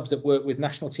in the clubs that work with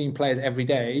national team players every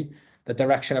day the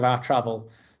direction of our travel.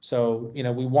 So,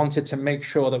 we wanted to make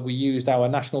sure that we used our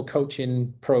national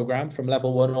coaching program from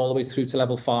level 1 all the way through to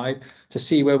level 5 to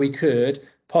see where we could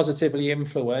positively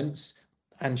influence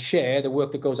and share the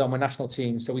work that goes on with national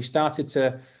teams. So we started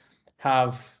to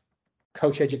have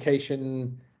coach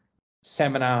education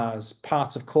seminars,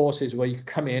 parts of courses where you could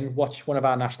come in, watch one of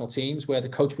our national teams, where the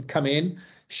coach would come in,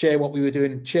 share what we were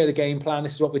doing, share the game plan.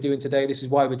 This is what we're doing today. This is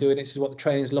why we're doing it. This is what the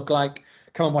trainings look like.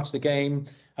 Come and watch the game.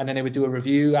 And then they would do a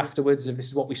review afterwards of this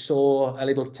is what we saw, are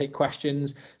able to take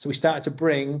questions. So we started to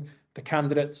bring the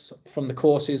candidates from the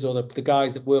courses or the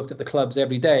guys that worked at the clubs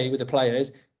every day with the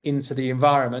players into the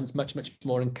environment much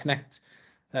more, and connect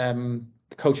the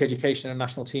coach education and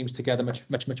national teams together much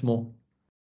more.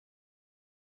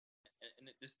 And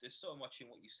there's so much in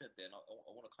what you said there, and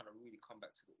I want to kind of really come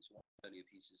back to this one of the earlier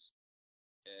pieces.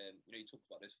 You talked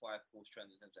about those 5 core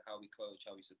strands in terms of how we coach,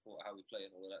 how we support, how we play,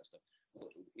 and all of that stuff.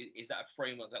 Is that a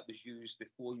framework that was used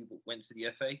before you went to the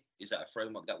FA? Is that a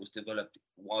framework that was developed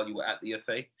while you were at the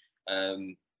FA?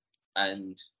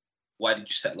 And why did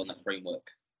you settle on that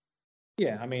framework?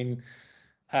 Yeah, I mean,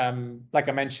 like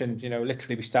I mentioned,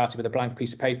 literally we started with a blank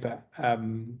piece of paper.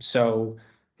 So,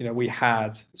 we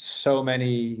had so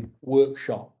many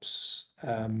workshops,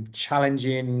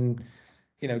 challenging,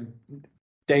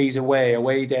 days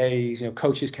away days,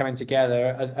 coaches coming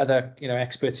together, other,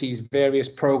 expertise, various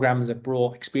programs that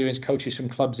brought experienced coaches from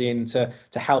clubs in to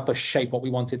help us shape what we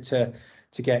wanted to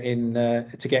get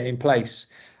in place.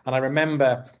 And I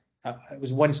remember it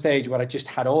was one stage where I just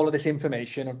had all of this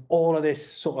information and all of this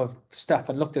sort of stuff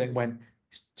and looked at it and went,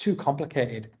 it's too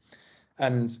complicated.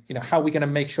 And, how are we going to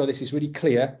make sure this is really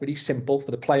clear, really simple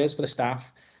for the players, for the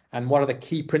staff, and what are the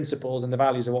key principles and the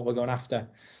values of what we're going after?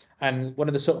 And one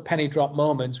of the sort of penny drop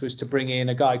moments was to bring in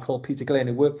a guy called Peter Glynn,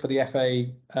 who worked for the FA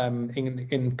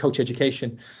in coach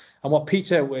education. And what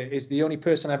Peter is the only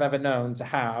person I've ever known to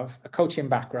have a coaching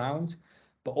background,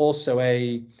 but also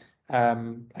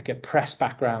like a press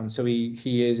background. So he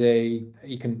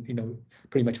can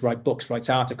pretty much write books, writes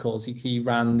articles. He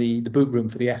ran the boot room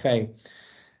for the FA,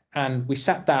 and we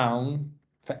sat down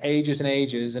for ages and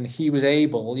ages, and he was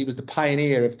the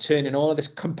pioneer of turning all of this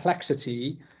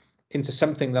complexity into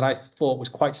something that I thought was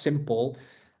quite simple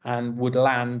and would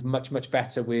land much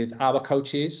better with our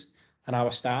coaches and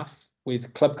our staff,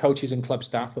 with club coaches and club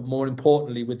staff, but more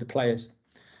importantly with the players.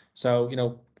 So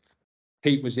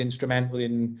Pete was instrumental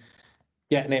in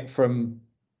getting it from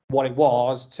what it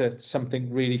was to something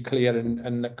really clear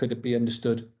and that could be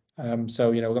understood.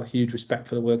 So we've got huge respect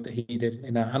for the work that he did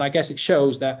in that. And I guess it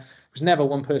shows that it was never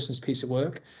one person's piece of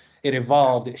work. It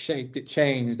evolved, it shaped, it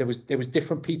changed. There was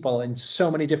different people in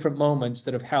so many different moments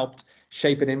that have helped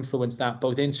shape and influence that,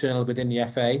 both internal within the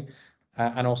FA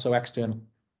and also external.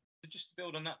 So just to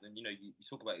build on that, then, you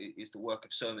talk about it's the work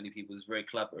of so many people. It's a very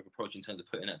collaborative approach in terms of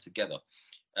putting that together.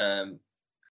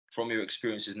 From your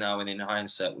experiences now and in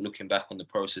hindsight, looking back on the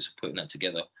process of putting that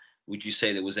together, would you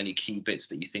say there was any key bits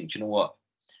that you think, do you know what,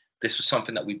 this was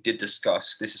something that we did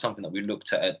discuss, this is something that we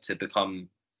looked at to become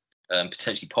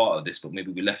potentially part of this, but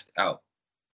maybe we left out?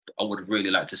 I would have really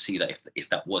liked to see that if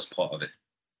that was part of it,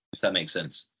 if that makes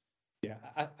sense. Yeah,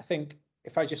 I think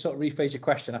if I just sort of rephrase your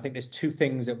question, I think there's 2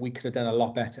 things that we could have done a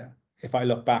lot better if I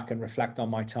look back and reflect on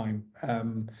my time.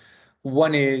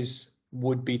 One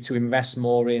would be to invest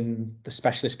more in the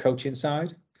specialist coaching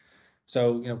side.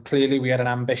 So, clearly we had an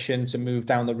ambition to move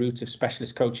down the route of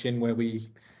specialist coaching, where we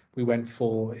went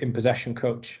for in possession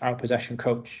coach, out possession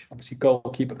coach, obviously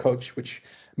goalkeeper coach, which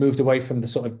moved away from the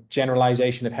sort of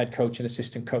generalization of head coach and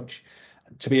assistant coach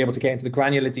to be able to get into the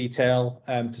granular detail,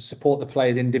 to support the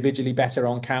players individually better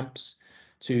on camps,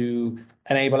 to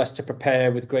enable us to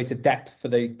prepare with greater depth for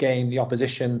the game, the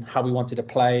opposition, how we wanted to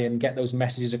play, and get those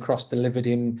messages across delivered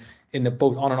in the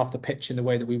both on and off the pitch in the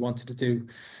way that we wanted to do.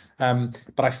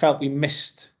 But I felt we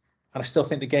missed, and I still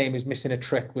think the game is missing a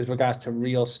trick with regards to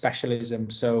real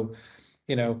specialism. So,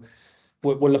 we're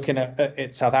looking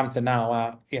at Southampton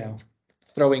now at,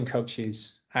 throwing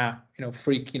coaches, at,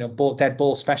 freak, dead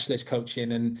ball specialist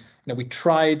coaching. And, we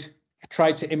tried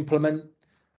to implement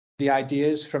the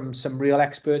ideas from some real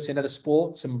experts in other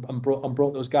sports and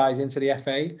brought those guys into the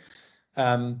FA.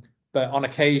 But on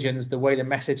occasions, the way the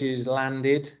messages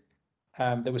landed,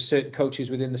 there were certain coaches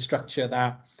within the structure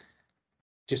that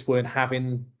just weren't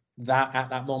having that at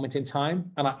that moment in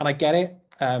time. And I get it,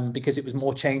 because it was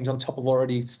more change on top of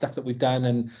already stuff that we've done.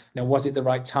 And, was it the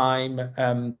right time?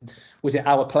 Was it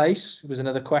our place? Was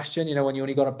another question, when you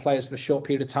only got players for a short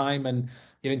period of time and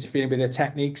you're interfering with their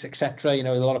techniques, etc. A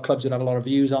lot of clubs would have a lot of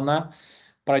views on that.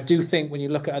 But I do think when you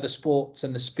look at other sports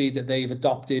and the speed that they've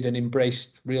adopted and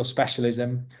embraced real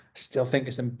specialism, I still think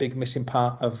it's a big missing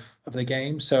part of the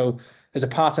game. So there's a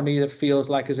part of me that feels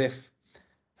like as if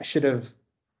I should have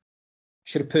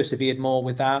persevered more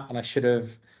with that, and I should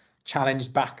have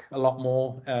challenged back a lot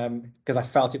more, because I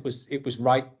felt it was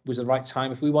the right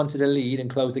time. If we wanted to lead and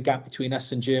close the gap between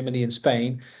us and Germany and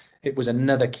Spain, it was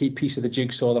another key piece of the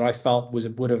jigsaw that I felt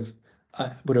would have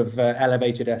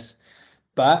elevated us.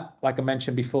 But like I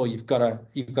mentioned before, you've got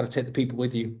to take the people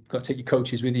with you. You've got to take your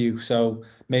coaches with you. So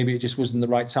maybe it just wasn't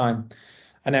the right time.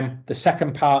 And then the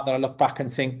second part that I look back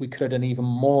and think we could have done even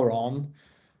more on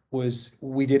was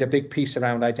we did a big piece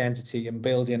around identity and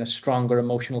building a stronger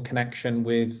emotional connection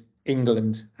with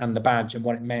England and the badge and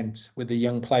what it meant with the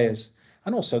young players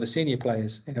and also the senior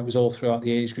players. It was all throughout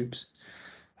the age groups.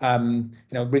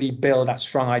 Really build that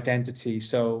strong identity.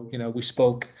 So, we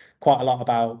spoke quite a lot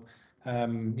about,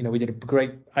 we did a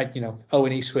great,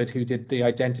 Owen Eastwood, who did the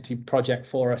identity project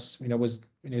for us,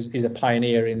 is a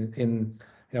pioneer in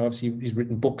obviously he's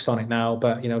written books on it now,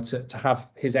 but, to have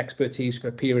his expertise for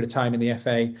a period of time in the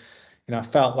FA, I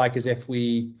felt like as if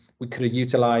we could have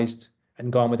utilized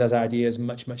and gone with those ideas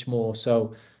much, much more.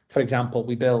 So, for example,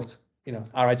 we built,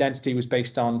 our identity was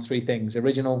based on three things: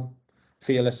 original,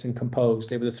 fearless and composed.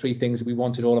 They were the three things that we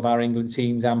wanted all of our England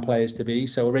teams and players to be.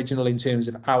 So original in terms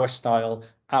of our style,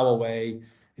 our way,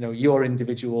 your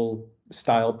individual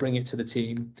style, bring it to the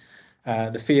team.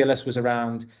 The fearless was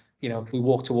around, we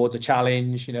walk towards a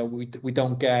challenge. We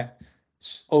don't get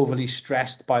overly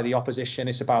stressed by the opposition.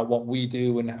 It's about what we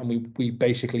do, and we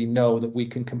basically know that we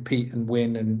can compete and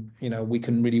win, and we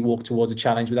can really walk towards a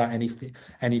challenge without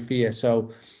any fear.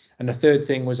 So, and the third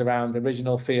thing was around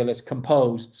original, fearless,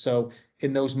 composed. So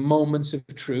in those moments of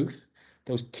truth,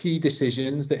 those key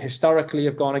decisions that historically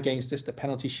have gone against us, the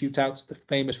penalty shootouts, the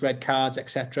famous red cards,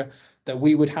 etc., that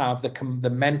we would have the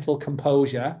mental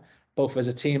composure, both as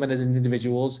a team and as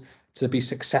individuals, to be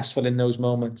successful in those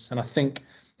moments. And I think,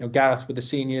 Gareth, with the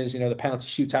seniors, the penalty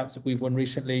shootouts that we've won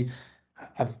recently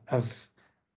have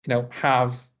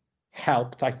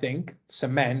helped, I think,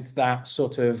 cement that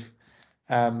sort of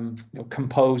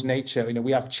composed nature.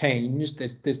 We have changed.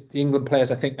 There's the England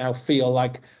players, I think, now feel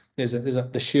like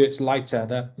the shirt's lighter,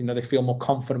 that they feel more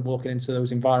confident walking into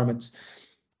those environments.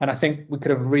 And I think we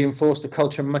could have reinforced the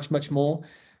culture much, much more.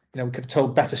 We could have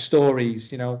told better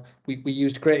stories. We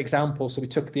used great examples. So we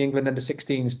took the England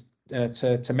under-16s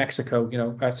to Mexico,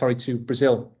 to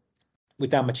Brazil with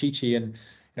Dan Machichi,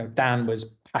 and Dan was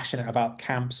passionate about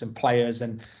camps and players,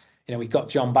 and we got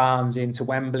John Barnes into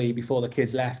Wembley before the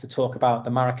kids left to talk about the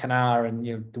Maracanã and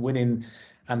the winning,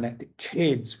 and the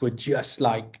kids were just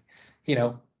like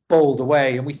bowled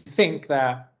away. And we think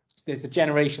that there's a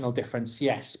generational difference,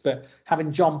 yes, but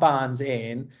having John Barnes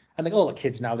in, and all the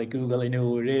kids now, they Google, they know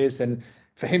who it is, and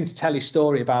for him to tell his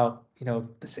story about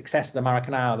the success of the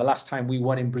Maracanã, the last time we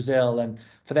won in Brazil, and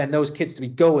for then those kids to be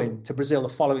going to Brazil the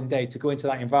following day to go into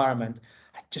that environment,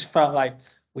 I just felt like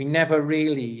we never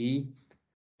really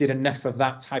did enough of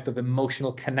that type of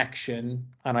emotional connection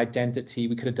and identity.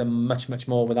 We could have done much, much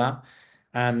more with that.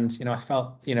 And, I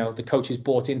felt, the coaches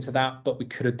bought into that, but we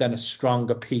could have done a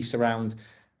stronger piece around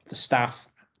the staff,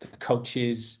 the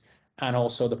coaches, and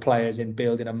also the players in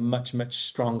building a much, much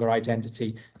stronger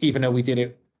identity. Even though we did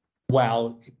it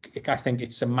well, I think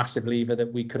it's a massive lever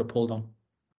that we could have pulled on.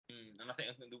 And I think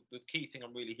the key thing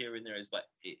I'm really hearing there is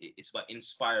it's about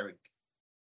inspiring.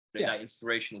 That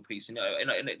inspirational piece, and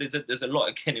there's a lot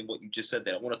again in what you just said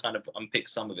there. I want to kind of unpick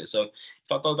some of it. So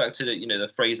if I go back to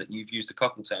the phrase that you've used a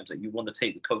couple of times, that you want to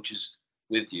take the coaches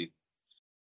with you.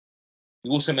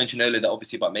 You also mentioned earlier that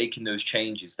obviously about making those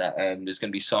changes, that there's going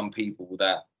to be some people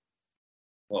that,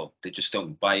 well, they just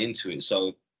don't buy into it.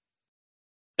 So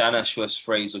Dan Ashworth's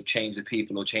phrase of change the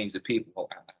people or change the people,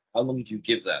 how long do you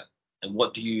give that, and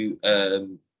what do you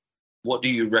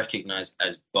recognize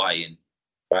as buy-in?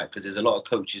 Right, because there's a lot of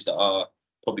coaches that are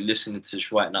probably listening to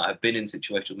this right now, have been in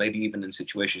situations, maybe even in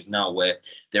situations now, where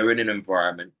they're in an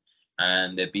environment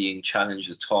and they're being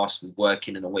challenged or tasked with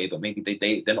working in a way, but maybe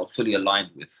they're not fully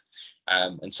aligned with.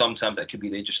 And sometimes that could be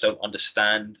they just don't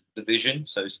understand the vision.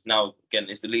 So now, again,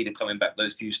 is the leader coming back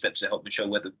those few steps to help me show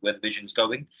where the vision's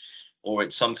going? Or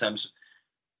it's sometimes,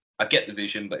 I get the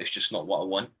vision, but it's just not what I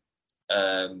want.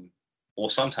 Or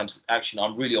sometimes, actually,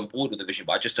 I'm really on board with the vision,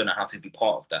 but I just don't know how to be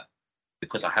part of that,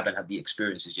 because I haven't had the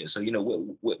experiences yet. So,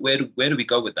 where do we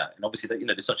go with that? And obviously, that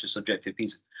there's such a subjective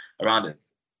piece around it.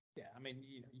 Yeah, I mean,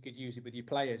 you could use it with your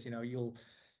players.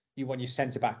 You want your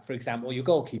centre back, for example, or your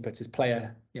goalkeeper to play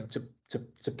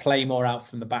to play more out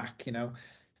from the back.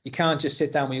 You can't just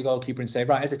sit down with your goalkeeper and say,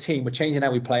 right, as a team, we're changing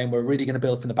how we play, and we're really going to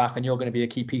build from the back, and you're going to be a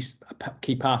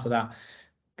key part of that.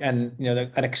 And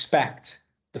and expect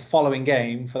the following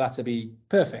game for that to be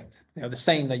perfect. The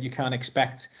same that you can't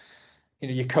expect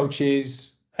your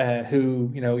coaches who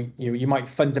you might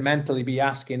fundamentally be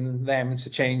asking them to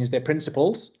change their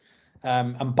principles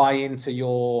and buy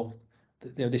into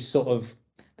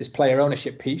this player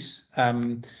ownership piece.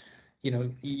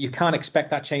 You can't expect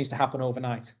that change to happen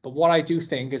overnight. But what I do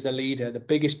think as a leader, the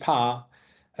biggest part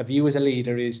of you as a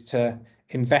leader is to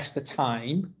invest the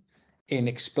time in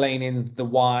explaining the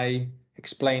why,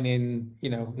 explaining,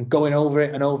 going over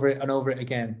it and over it and over it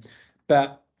again.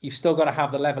 But you've still got to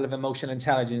have the level of emotional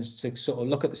intelligence to sort of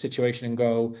look at the situation and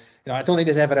go, I don't think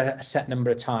there's ever a set number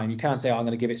of time. You can't say, I'm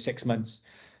going to give it 6 months.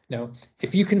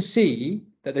 If you can see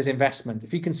that there's investment,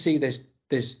 if you can see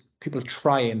there's people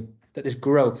trying, that there's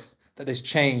growth, that there's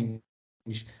change,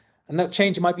 and that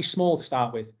change might be small to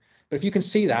start with, but if you can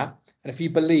see that, and if you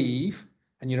believe,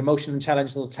 and your emotional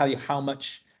intelligence will tell you how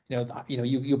much,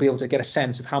 you'll be able to get a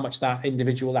sense of how much that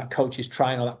individual, that coach is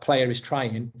trying, or that player is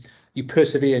trying. You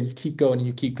persevere and you keep going and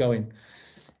you keep going.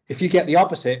 If you get the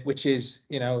opposite, which is,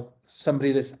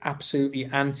 somebody that's absolutely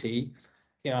anti,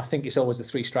 I think it's always the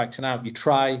 3 strikes and out. You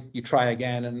try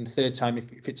again, and the third time,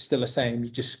 if it's still the same,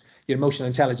 your emotional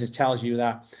intelligence tells you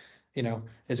that,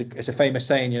 there's a famous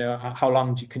saying, how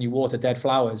long can you water dead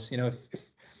flowers? If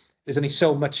there's only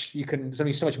so much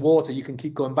water you can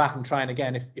keep going back and trying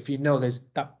again. If there's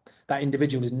that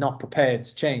individual is not prepared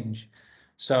to change.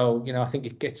 So, I think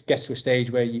it gets to a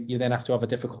stage where you then have to have a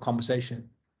difficult conversation.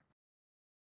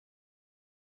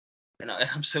 And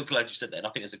I'm so glad you said that. And I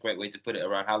think it's a great way to put it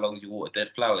around how long you water dead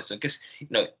flowers. So I guess,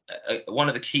 one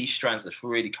of the key strands that's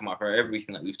really come up for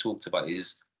everything that we've talked about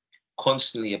is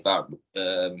constantly about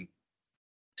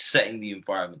setting the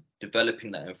environment, developing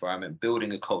that environment,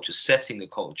 building a culture, setting a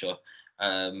culture,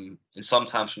 and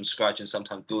sometimes from scratch and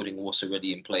sometimes building what's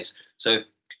already in place. So,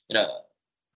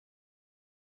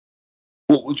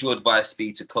 what would your advice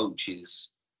be to coaches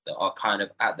that are kind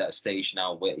of at that stage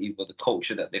now where either the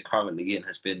culture that they're currently in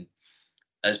has been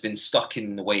stuck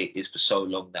in the way it is for so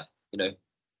long that,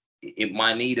 it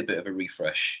might need a bit of a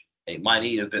refresh. It might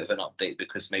need a bit of an update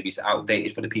because maybe it's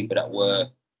outdated for the people that were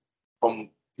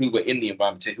who were in the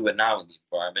environment to who are now in the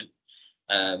environment.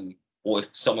 Or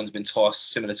if someone's been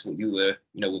tasked similar to what you were,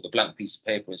 with a blank piece of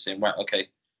paper and saying, right, okay,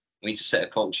 we need to set a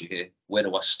culture here. Where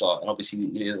do I start? And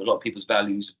obviously, a lot of people's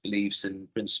values, beliefs,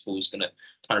 and principles going to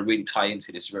kind of really tie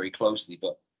into this very closely.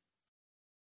 But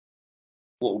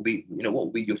what will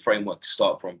be your framework to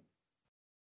start from?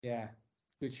 Yeah,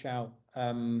 good shout.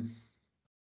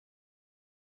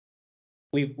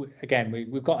 We've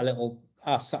got a little.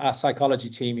 Our psychology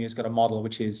team here has got a model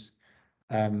which is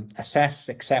assess,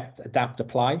 accept, adapt,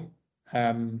 apply.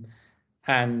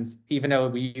 And even though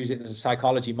we use it as a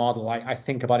psychology model, I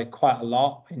think about it quite a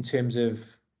lot in terms of,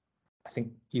 I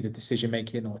think, either decision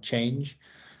making or change.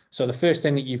 So the first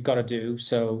thing that you've got to do,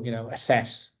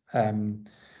 assess.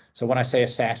 So when I say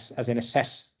assess, as in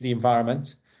assess the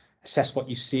environment, assess what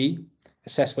you see,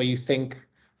 assess where you think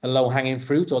the low-hanging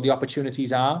fruit or the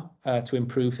opportunities are to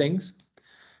improve things.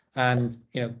 And,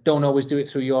 don't always do it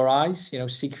through your eyes,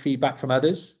 seek feedback from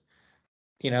others.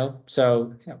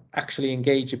 Actually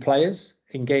engage your players,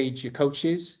 engage your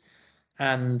coaches,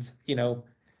 and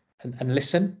and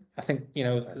listen. I think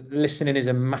listening is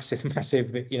a massive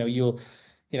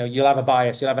you'll have a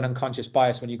bias, you'll have an unconscious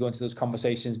bias when you go into those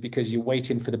conversations because you're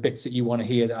waiting for the bits that you want to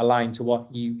hear that align to what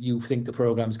you think the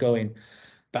program's going.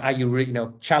 But are you really,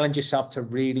 challenge yourself to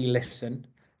really listen,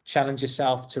 challenge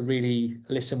yourself to really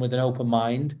listen with an open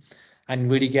mind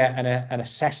and really get an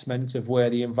assessment of where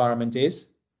the environment is.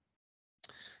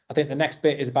 I think the next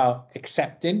bit is about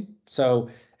accepting. So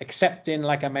accepting,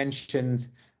 like I mentioned,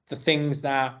 the things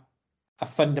that are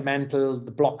fundamental,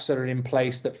 the blocks that are in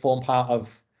place that form part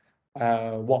of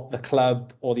what the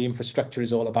club or the infrastructure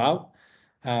is all about.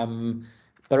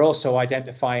 But also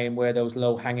identifying where those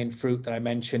low-hanging fruit that I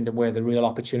mentioned and where the real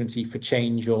opportunity for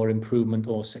change or improvement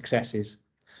or success is.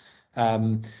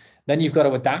 Then you've got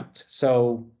to adapt.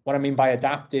 So what I mean by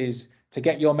adapt is to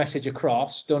get your message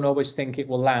across, don't always think it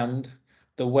will land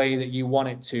the way that you want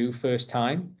it to first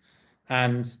time.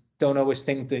 And don't always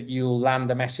think that you'll land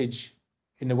the message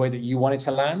in the way that you want it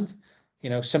to land.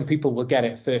 Some people will get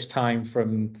it first time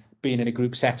from being in a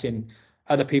group setting.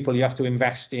 Other people you have to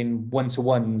invest in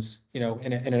one-to-ones,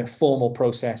 in a formal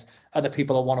process. Other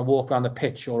people will want to walk around the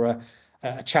pitch or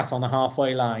a chat on the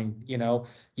halfway line.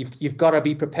 You've got to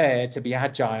be prepared to be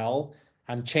agile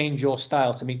and change your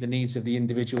style to meet the needs of the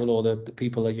individual or the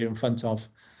people that you're in front of.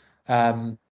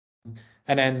 And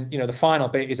then, the final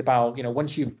bit is about,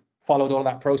 once you've followed all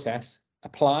that process,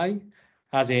 apply,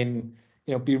 as in,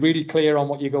 be really clear on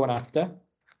what you're going after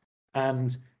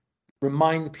and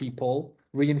remind people,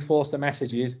 reinforce the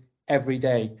messages every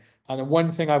day. And the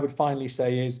one thing I would finally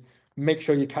say is make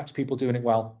sure you catch people doing it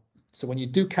well. So when you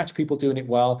do catch people doing it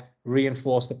well,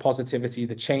 reinforce the positivity,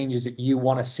 the changes that you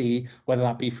want to see, whether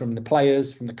that be from the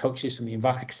players, from the coaches, from the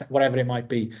environment, whatever it might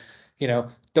be.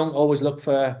 Don't always look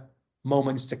for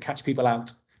moments to catch people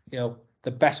out.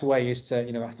 the best way is to,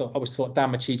 I always thought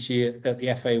Dan Machici at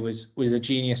the FA was a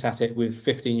genius at it with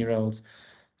 15-year-olds.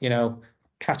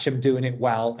 Catch them doing it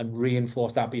well and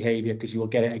reinforce that behaviour, because you will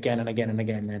get it again and again and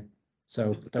again then.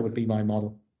 So that would be my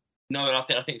model. No, and I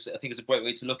think it's a great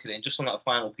way to look at it. And just on that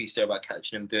final piece there about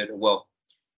catching them doing it well,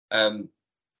 I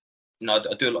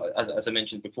do a lot, as I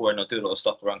mentioned before, and I do a lot of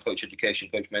stuff around coach education,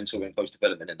 coach mentoring, coach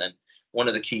development. And then one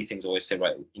of the key things I always say,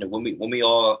 right, when we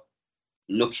are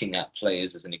looking at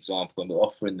players as an example and we're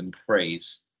offering them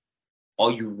praise,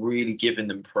 are you really giving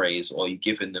them praise, or are you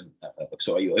giving them?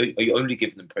 Are you only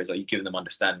giving them praise? Or are you giving them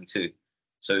understanding too?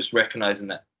 So it's recognizing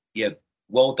that, yeah,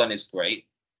 well done is great,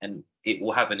 and it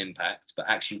will have an impact. But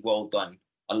actually, well done.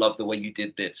 I love the way you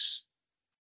did this.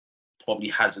 Probably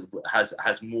has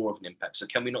more of an impact. So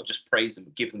can we not just praise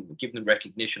them, give them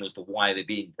recognition as to why they're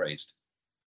being praised?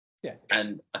 Yeah.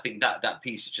 And I think that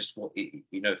piece is just what if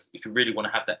you really want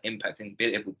to have that impact and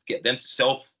be able to get them to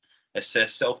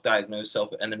self-assess, self-diagnose,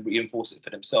 and then reinforce it for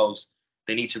themselves,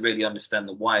 they need to really understand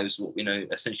the why is what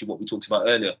essentially what we talked about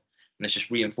earlier, and it's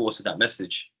just reinforcing that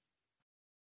message.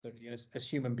 So, as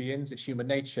human beings, it's human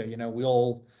nature.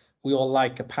 We all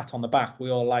like a pat on the back.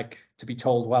 We all like to be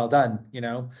told well done.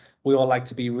 We all like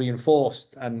to be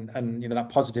reinforced and that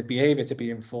positive behavior to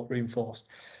be reinforced.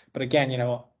 But again,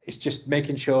 it's just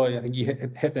making sure, I think you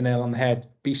hit the nail on the head.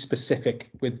 Be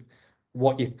specific with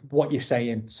what you're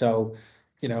saying. So,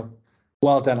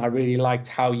 well done. I really liked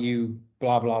how you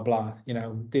blah blah blah.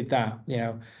 Did that.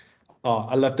 Oh,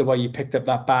 I love the way you picked up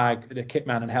that bag, the kit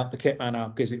man, and helped the kit man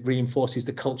out, because it reinforces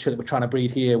the culture that we're trying to breed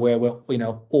here, where we're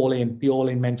all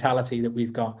in mentality that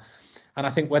we've got. And I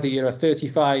think whether you're a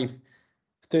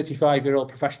 35-year-old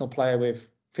professional player with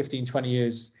 15-20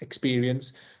 years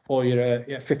experience, or you're a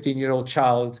 15-year-old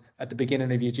child at the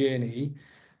beginning of your journey,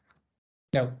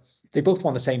 they both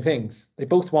want the same things. They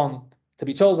both want to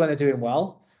be told when they're doing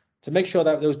well, to make sure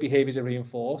that those behaviors are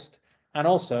reinforced, and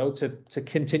also to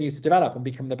continue to develop and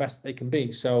become the best they can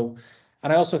be. So,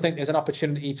 and I also think there's an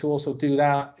opportunity to also do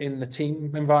that in the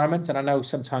team environment. And I know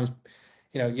sometimes,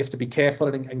 you have to be careful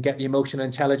and get the emotional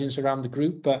intelligence around the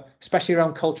group, but especially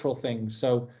around cultural things.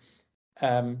 So,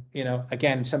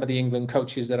 again, some of the England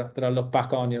coaches that I look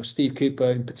back on, Steve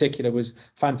Cooper in particular was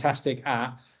fantastic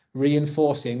at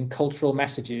reinforcing cultural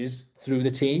messages through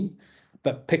the team,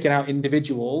 but picking out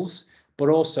individuals, but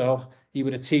also he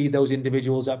would have teed those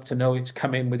individuals up to know it's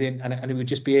coming within, and he would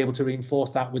just be able to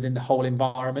reinforce that within the whole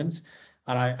environment.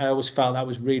 And I always felt that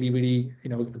was really, really,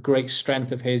 a great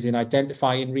strength of his in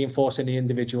identifying, reinforcing the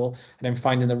individual, and then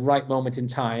finding the right moment in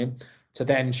time to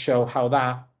then show how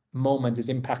that moment is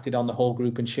impacted on the whole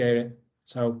group and share it.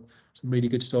 So some really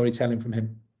good storytelling from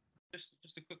him. Just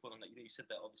a quick one on that. You said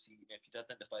that obviously if you'd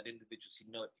identified individuals,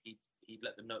 he'd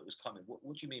let them know it was coming. What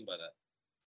do you mean by that?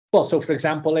 Well, so for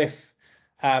example, if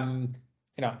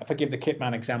if I give the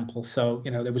kitman example, so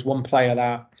there was one player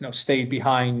that stayed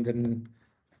behind and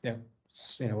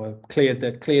cleared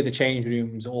the change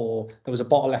rooms, or there was a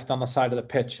bottle left on the side of the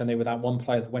pitch, and they were that one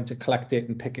player that went to collect it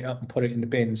and pick it up and put it in the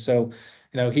bin. So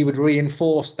he would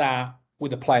reinforce that with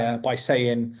the player by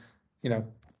saying,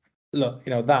 look,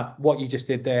 that what you just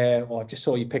did there, or I just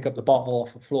saw you pick up the bottle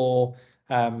off the floor.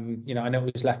 I know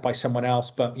it was left by someone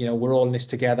else, but we're all in this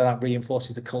together. That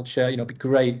reinforces the culture. It'd be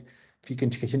great if you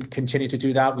can continue to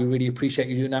do that. We really appreciate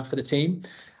you doing that for the team.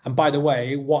 And by the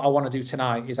way, what I want to do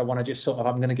tonight is I want to just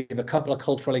I'm going to give a couple of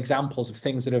cultural examples of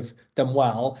things that have done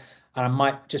well. And I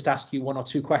might just ask you one or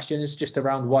two questions just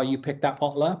around why you picked that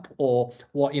bottle up, or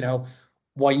what,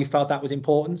 why you felt that was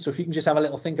important. So if you can just have a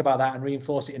little think about that and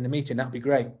reinforce it in the meeting, that'd be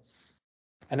great.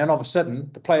 And then all of a sudden,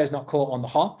 the player's not caught on the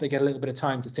hop. They get a little bit of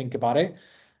time to think about it.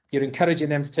 You're encouraging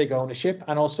them to take ownership,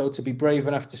 and also to be brave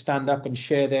enough to stand up and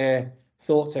share their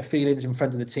thoughts, their feelings in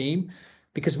front of the team,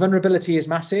 because vulnerability is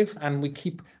massive. And we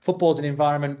keep football's an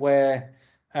environment where,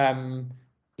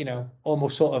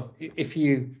 almost sort of, if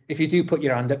you do put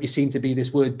your hand up, you seem to be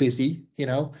this word busy,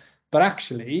 but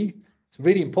actually it's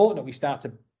really important that we start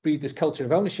to breed this culture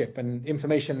of ownership and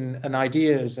information and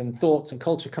ideas and thoughts and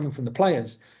culture coming from the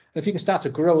players. And if you can start to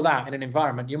grow that in an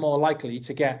environment, you're more likely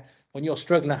to get, when you're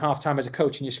struggling at halftime as a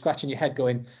coach and you're scratching your head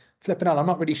going, flipping out, I'm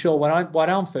not really sure why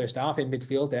I'm first half in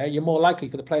midfield there. You're more likely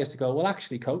for the players to go, well,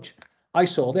 actually, coach, I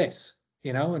saw this,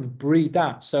 and breed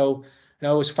that. So I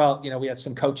always felt, we had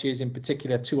some coaches in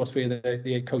particular, 2 or 3 of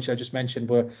the coaches I just mentioned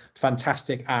were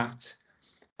fantastic at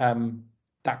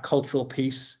that cultural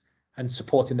piece and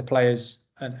supporting the players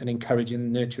and encouraging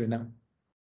and nurturing them.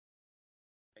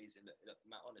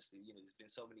 Matt, honestly, there's been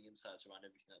so many insights around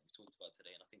everything that we talked about today,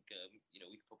 and I think we could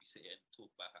probably sit here and talk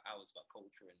about hours about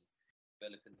culture and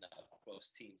developing that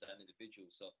across teams and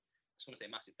individuals. So I just want to say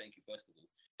a massive thank you first of all.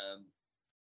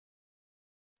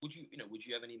 would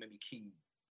you have any maybe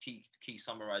key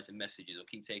summarizing messages or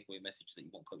key takeaway messages that you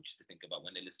want coaches to think about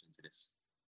when they're listening to this?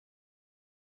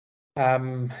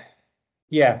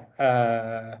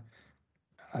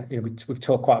 We've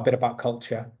talked quite a bit about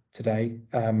culture today.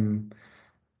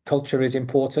 Culture is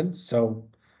important. So,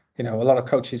 a lot of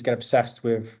coaches get obsessed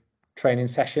with training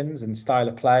sessions and style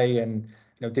of play and,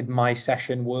 did my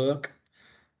session work?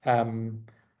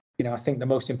 I think the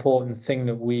most important thing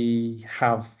that we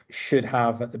should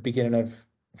have at the beginning of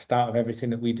start of everything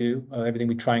that we do, or everything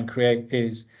we try and create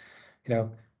is,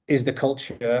 is the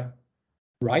culture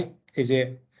right? Is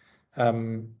it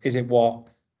what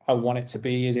I want it to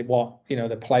be? Is it what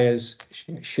the players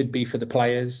should be for the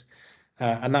players?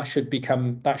 And that should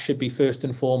be first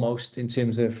and foremost in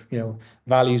terms of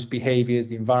values, behaviours,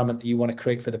 the environment that you want to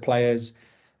create for the players.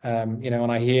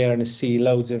 And I hear and I see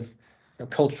loads of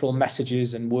cultural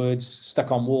messages and words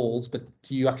stuck on walls, but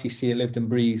do you actually see it lived and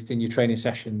breathed in your training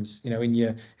sessions? In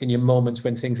your moments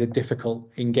when things are difficult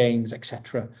in games,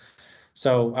 etc.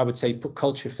 So I would say put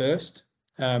culture first.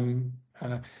 I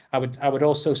would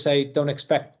also say don't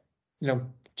expect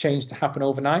change to happen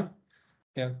overnight.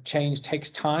 Change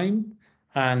takes time,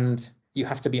 and you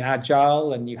have to be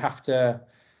agile, and you have to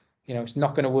it's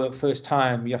not going to work first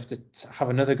time. You have to have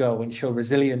another go and show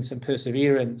resilience and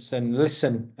perseverance and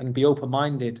listen and be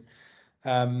open-minded.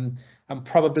 And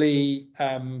probably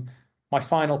my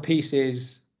final piece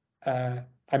is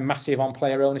I'm massive on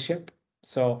player ownership.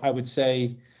 So I would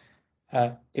say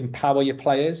empower your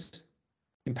players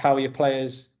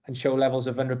and show levels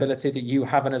of vulnerability that you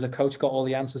haven't as a coach got all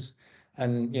the answers,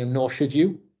 and nor should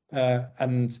you.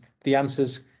 And the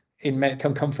answers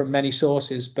can come from many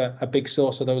sources, but a big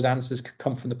source of those answers can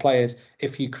come from the players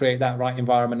if you create that right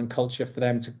environment and culture for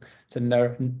them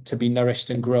to be nourished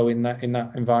and grow in that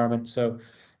environment. So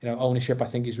ownership, I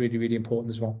think, is really, really important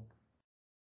as well.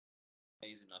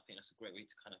 Amazing. I think that's a great way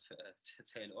to kind of to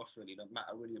tail it off, really. Matt,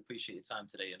 I really appreciate your time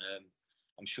today, and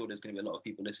I'm sure there's going to be a lot of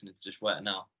people listening to this right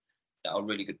now that are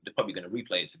really good. They're probably going to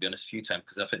replay it, to be honest, a few times,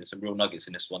 because I think there's some real nuggets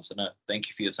in this one. So no, thank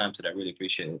you for your time today. I really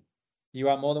appreciate it. You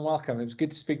are more than welcome. It was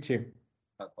good to speak to you.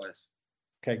 Likewise.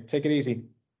 Okay, take it easy.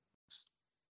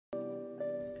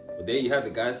 Well, there you have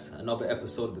it, guys. Another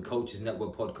episode of the Coaches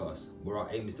Network podcast, where our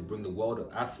aim is to bring the world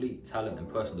of athlete, talent, and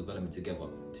personal development together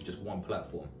to just one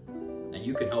platform. And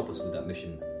you can help us with that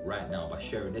mission right now by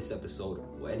sharing this episode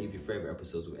or any of your favorite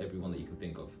episodes with everyone that you can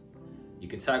think of. You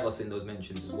can tag us in those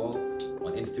mentions as well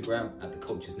on Instagram at the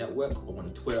Coaches Network or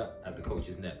on Twitter at the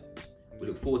Coaches Net. We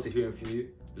look forward to hearing from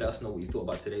you. Let us know what you thought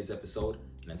about today's episode.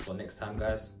 And until next time,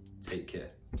 guys, take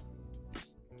care.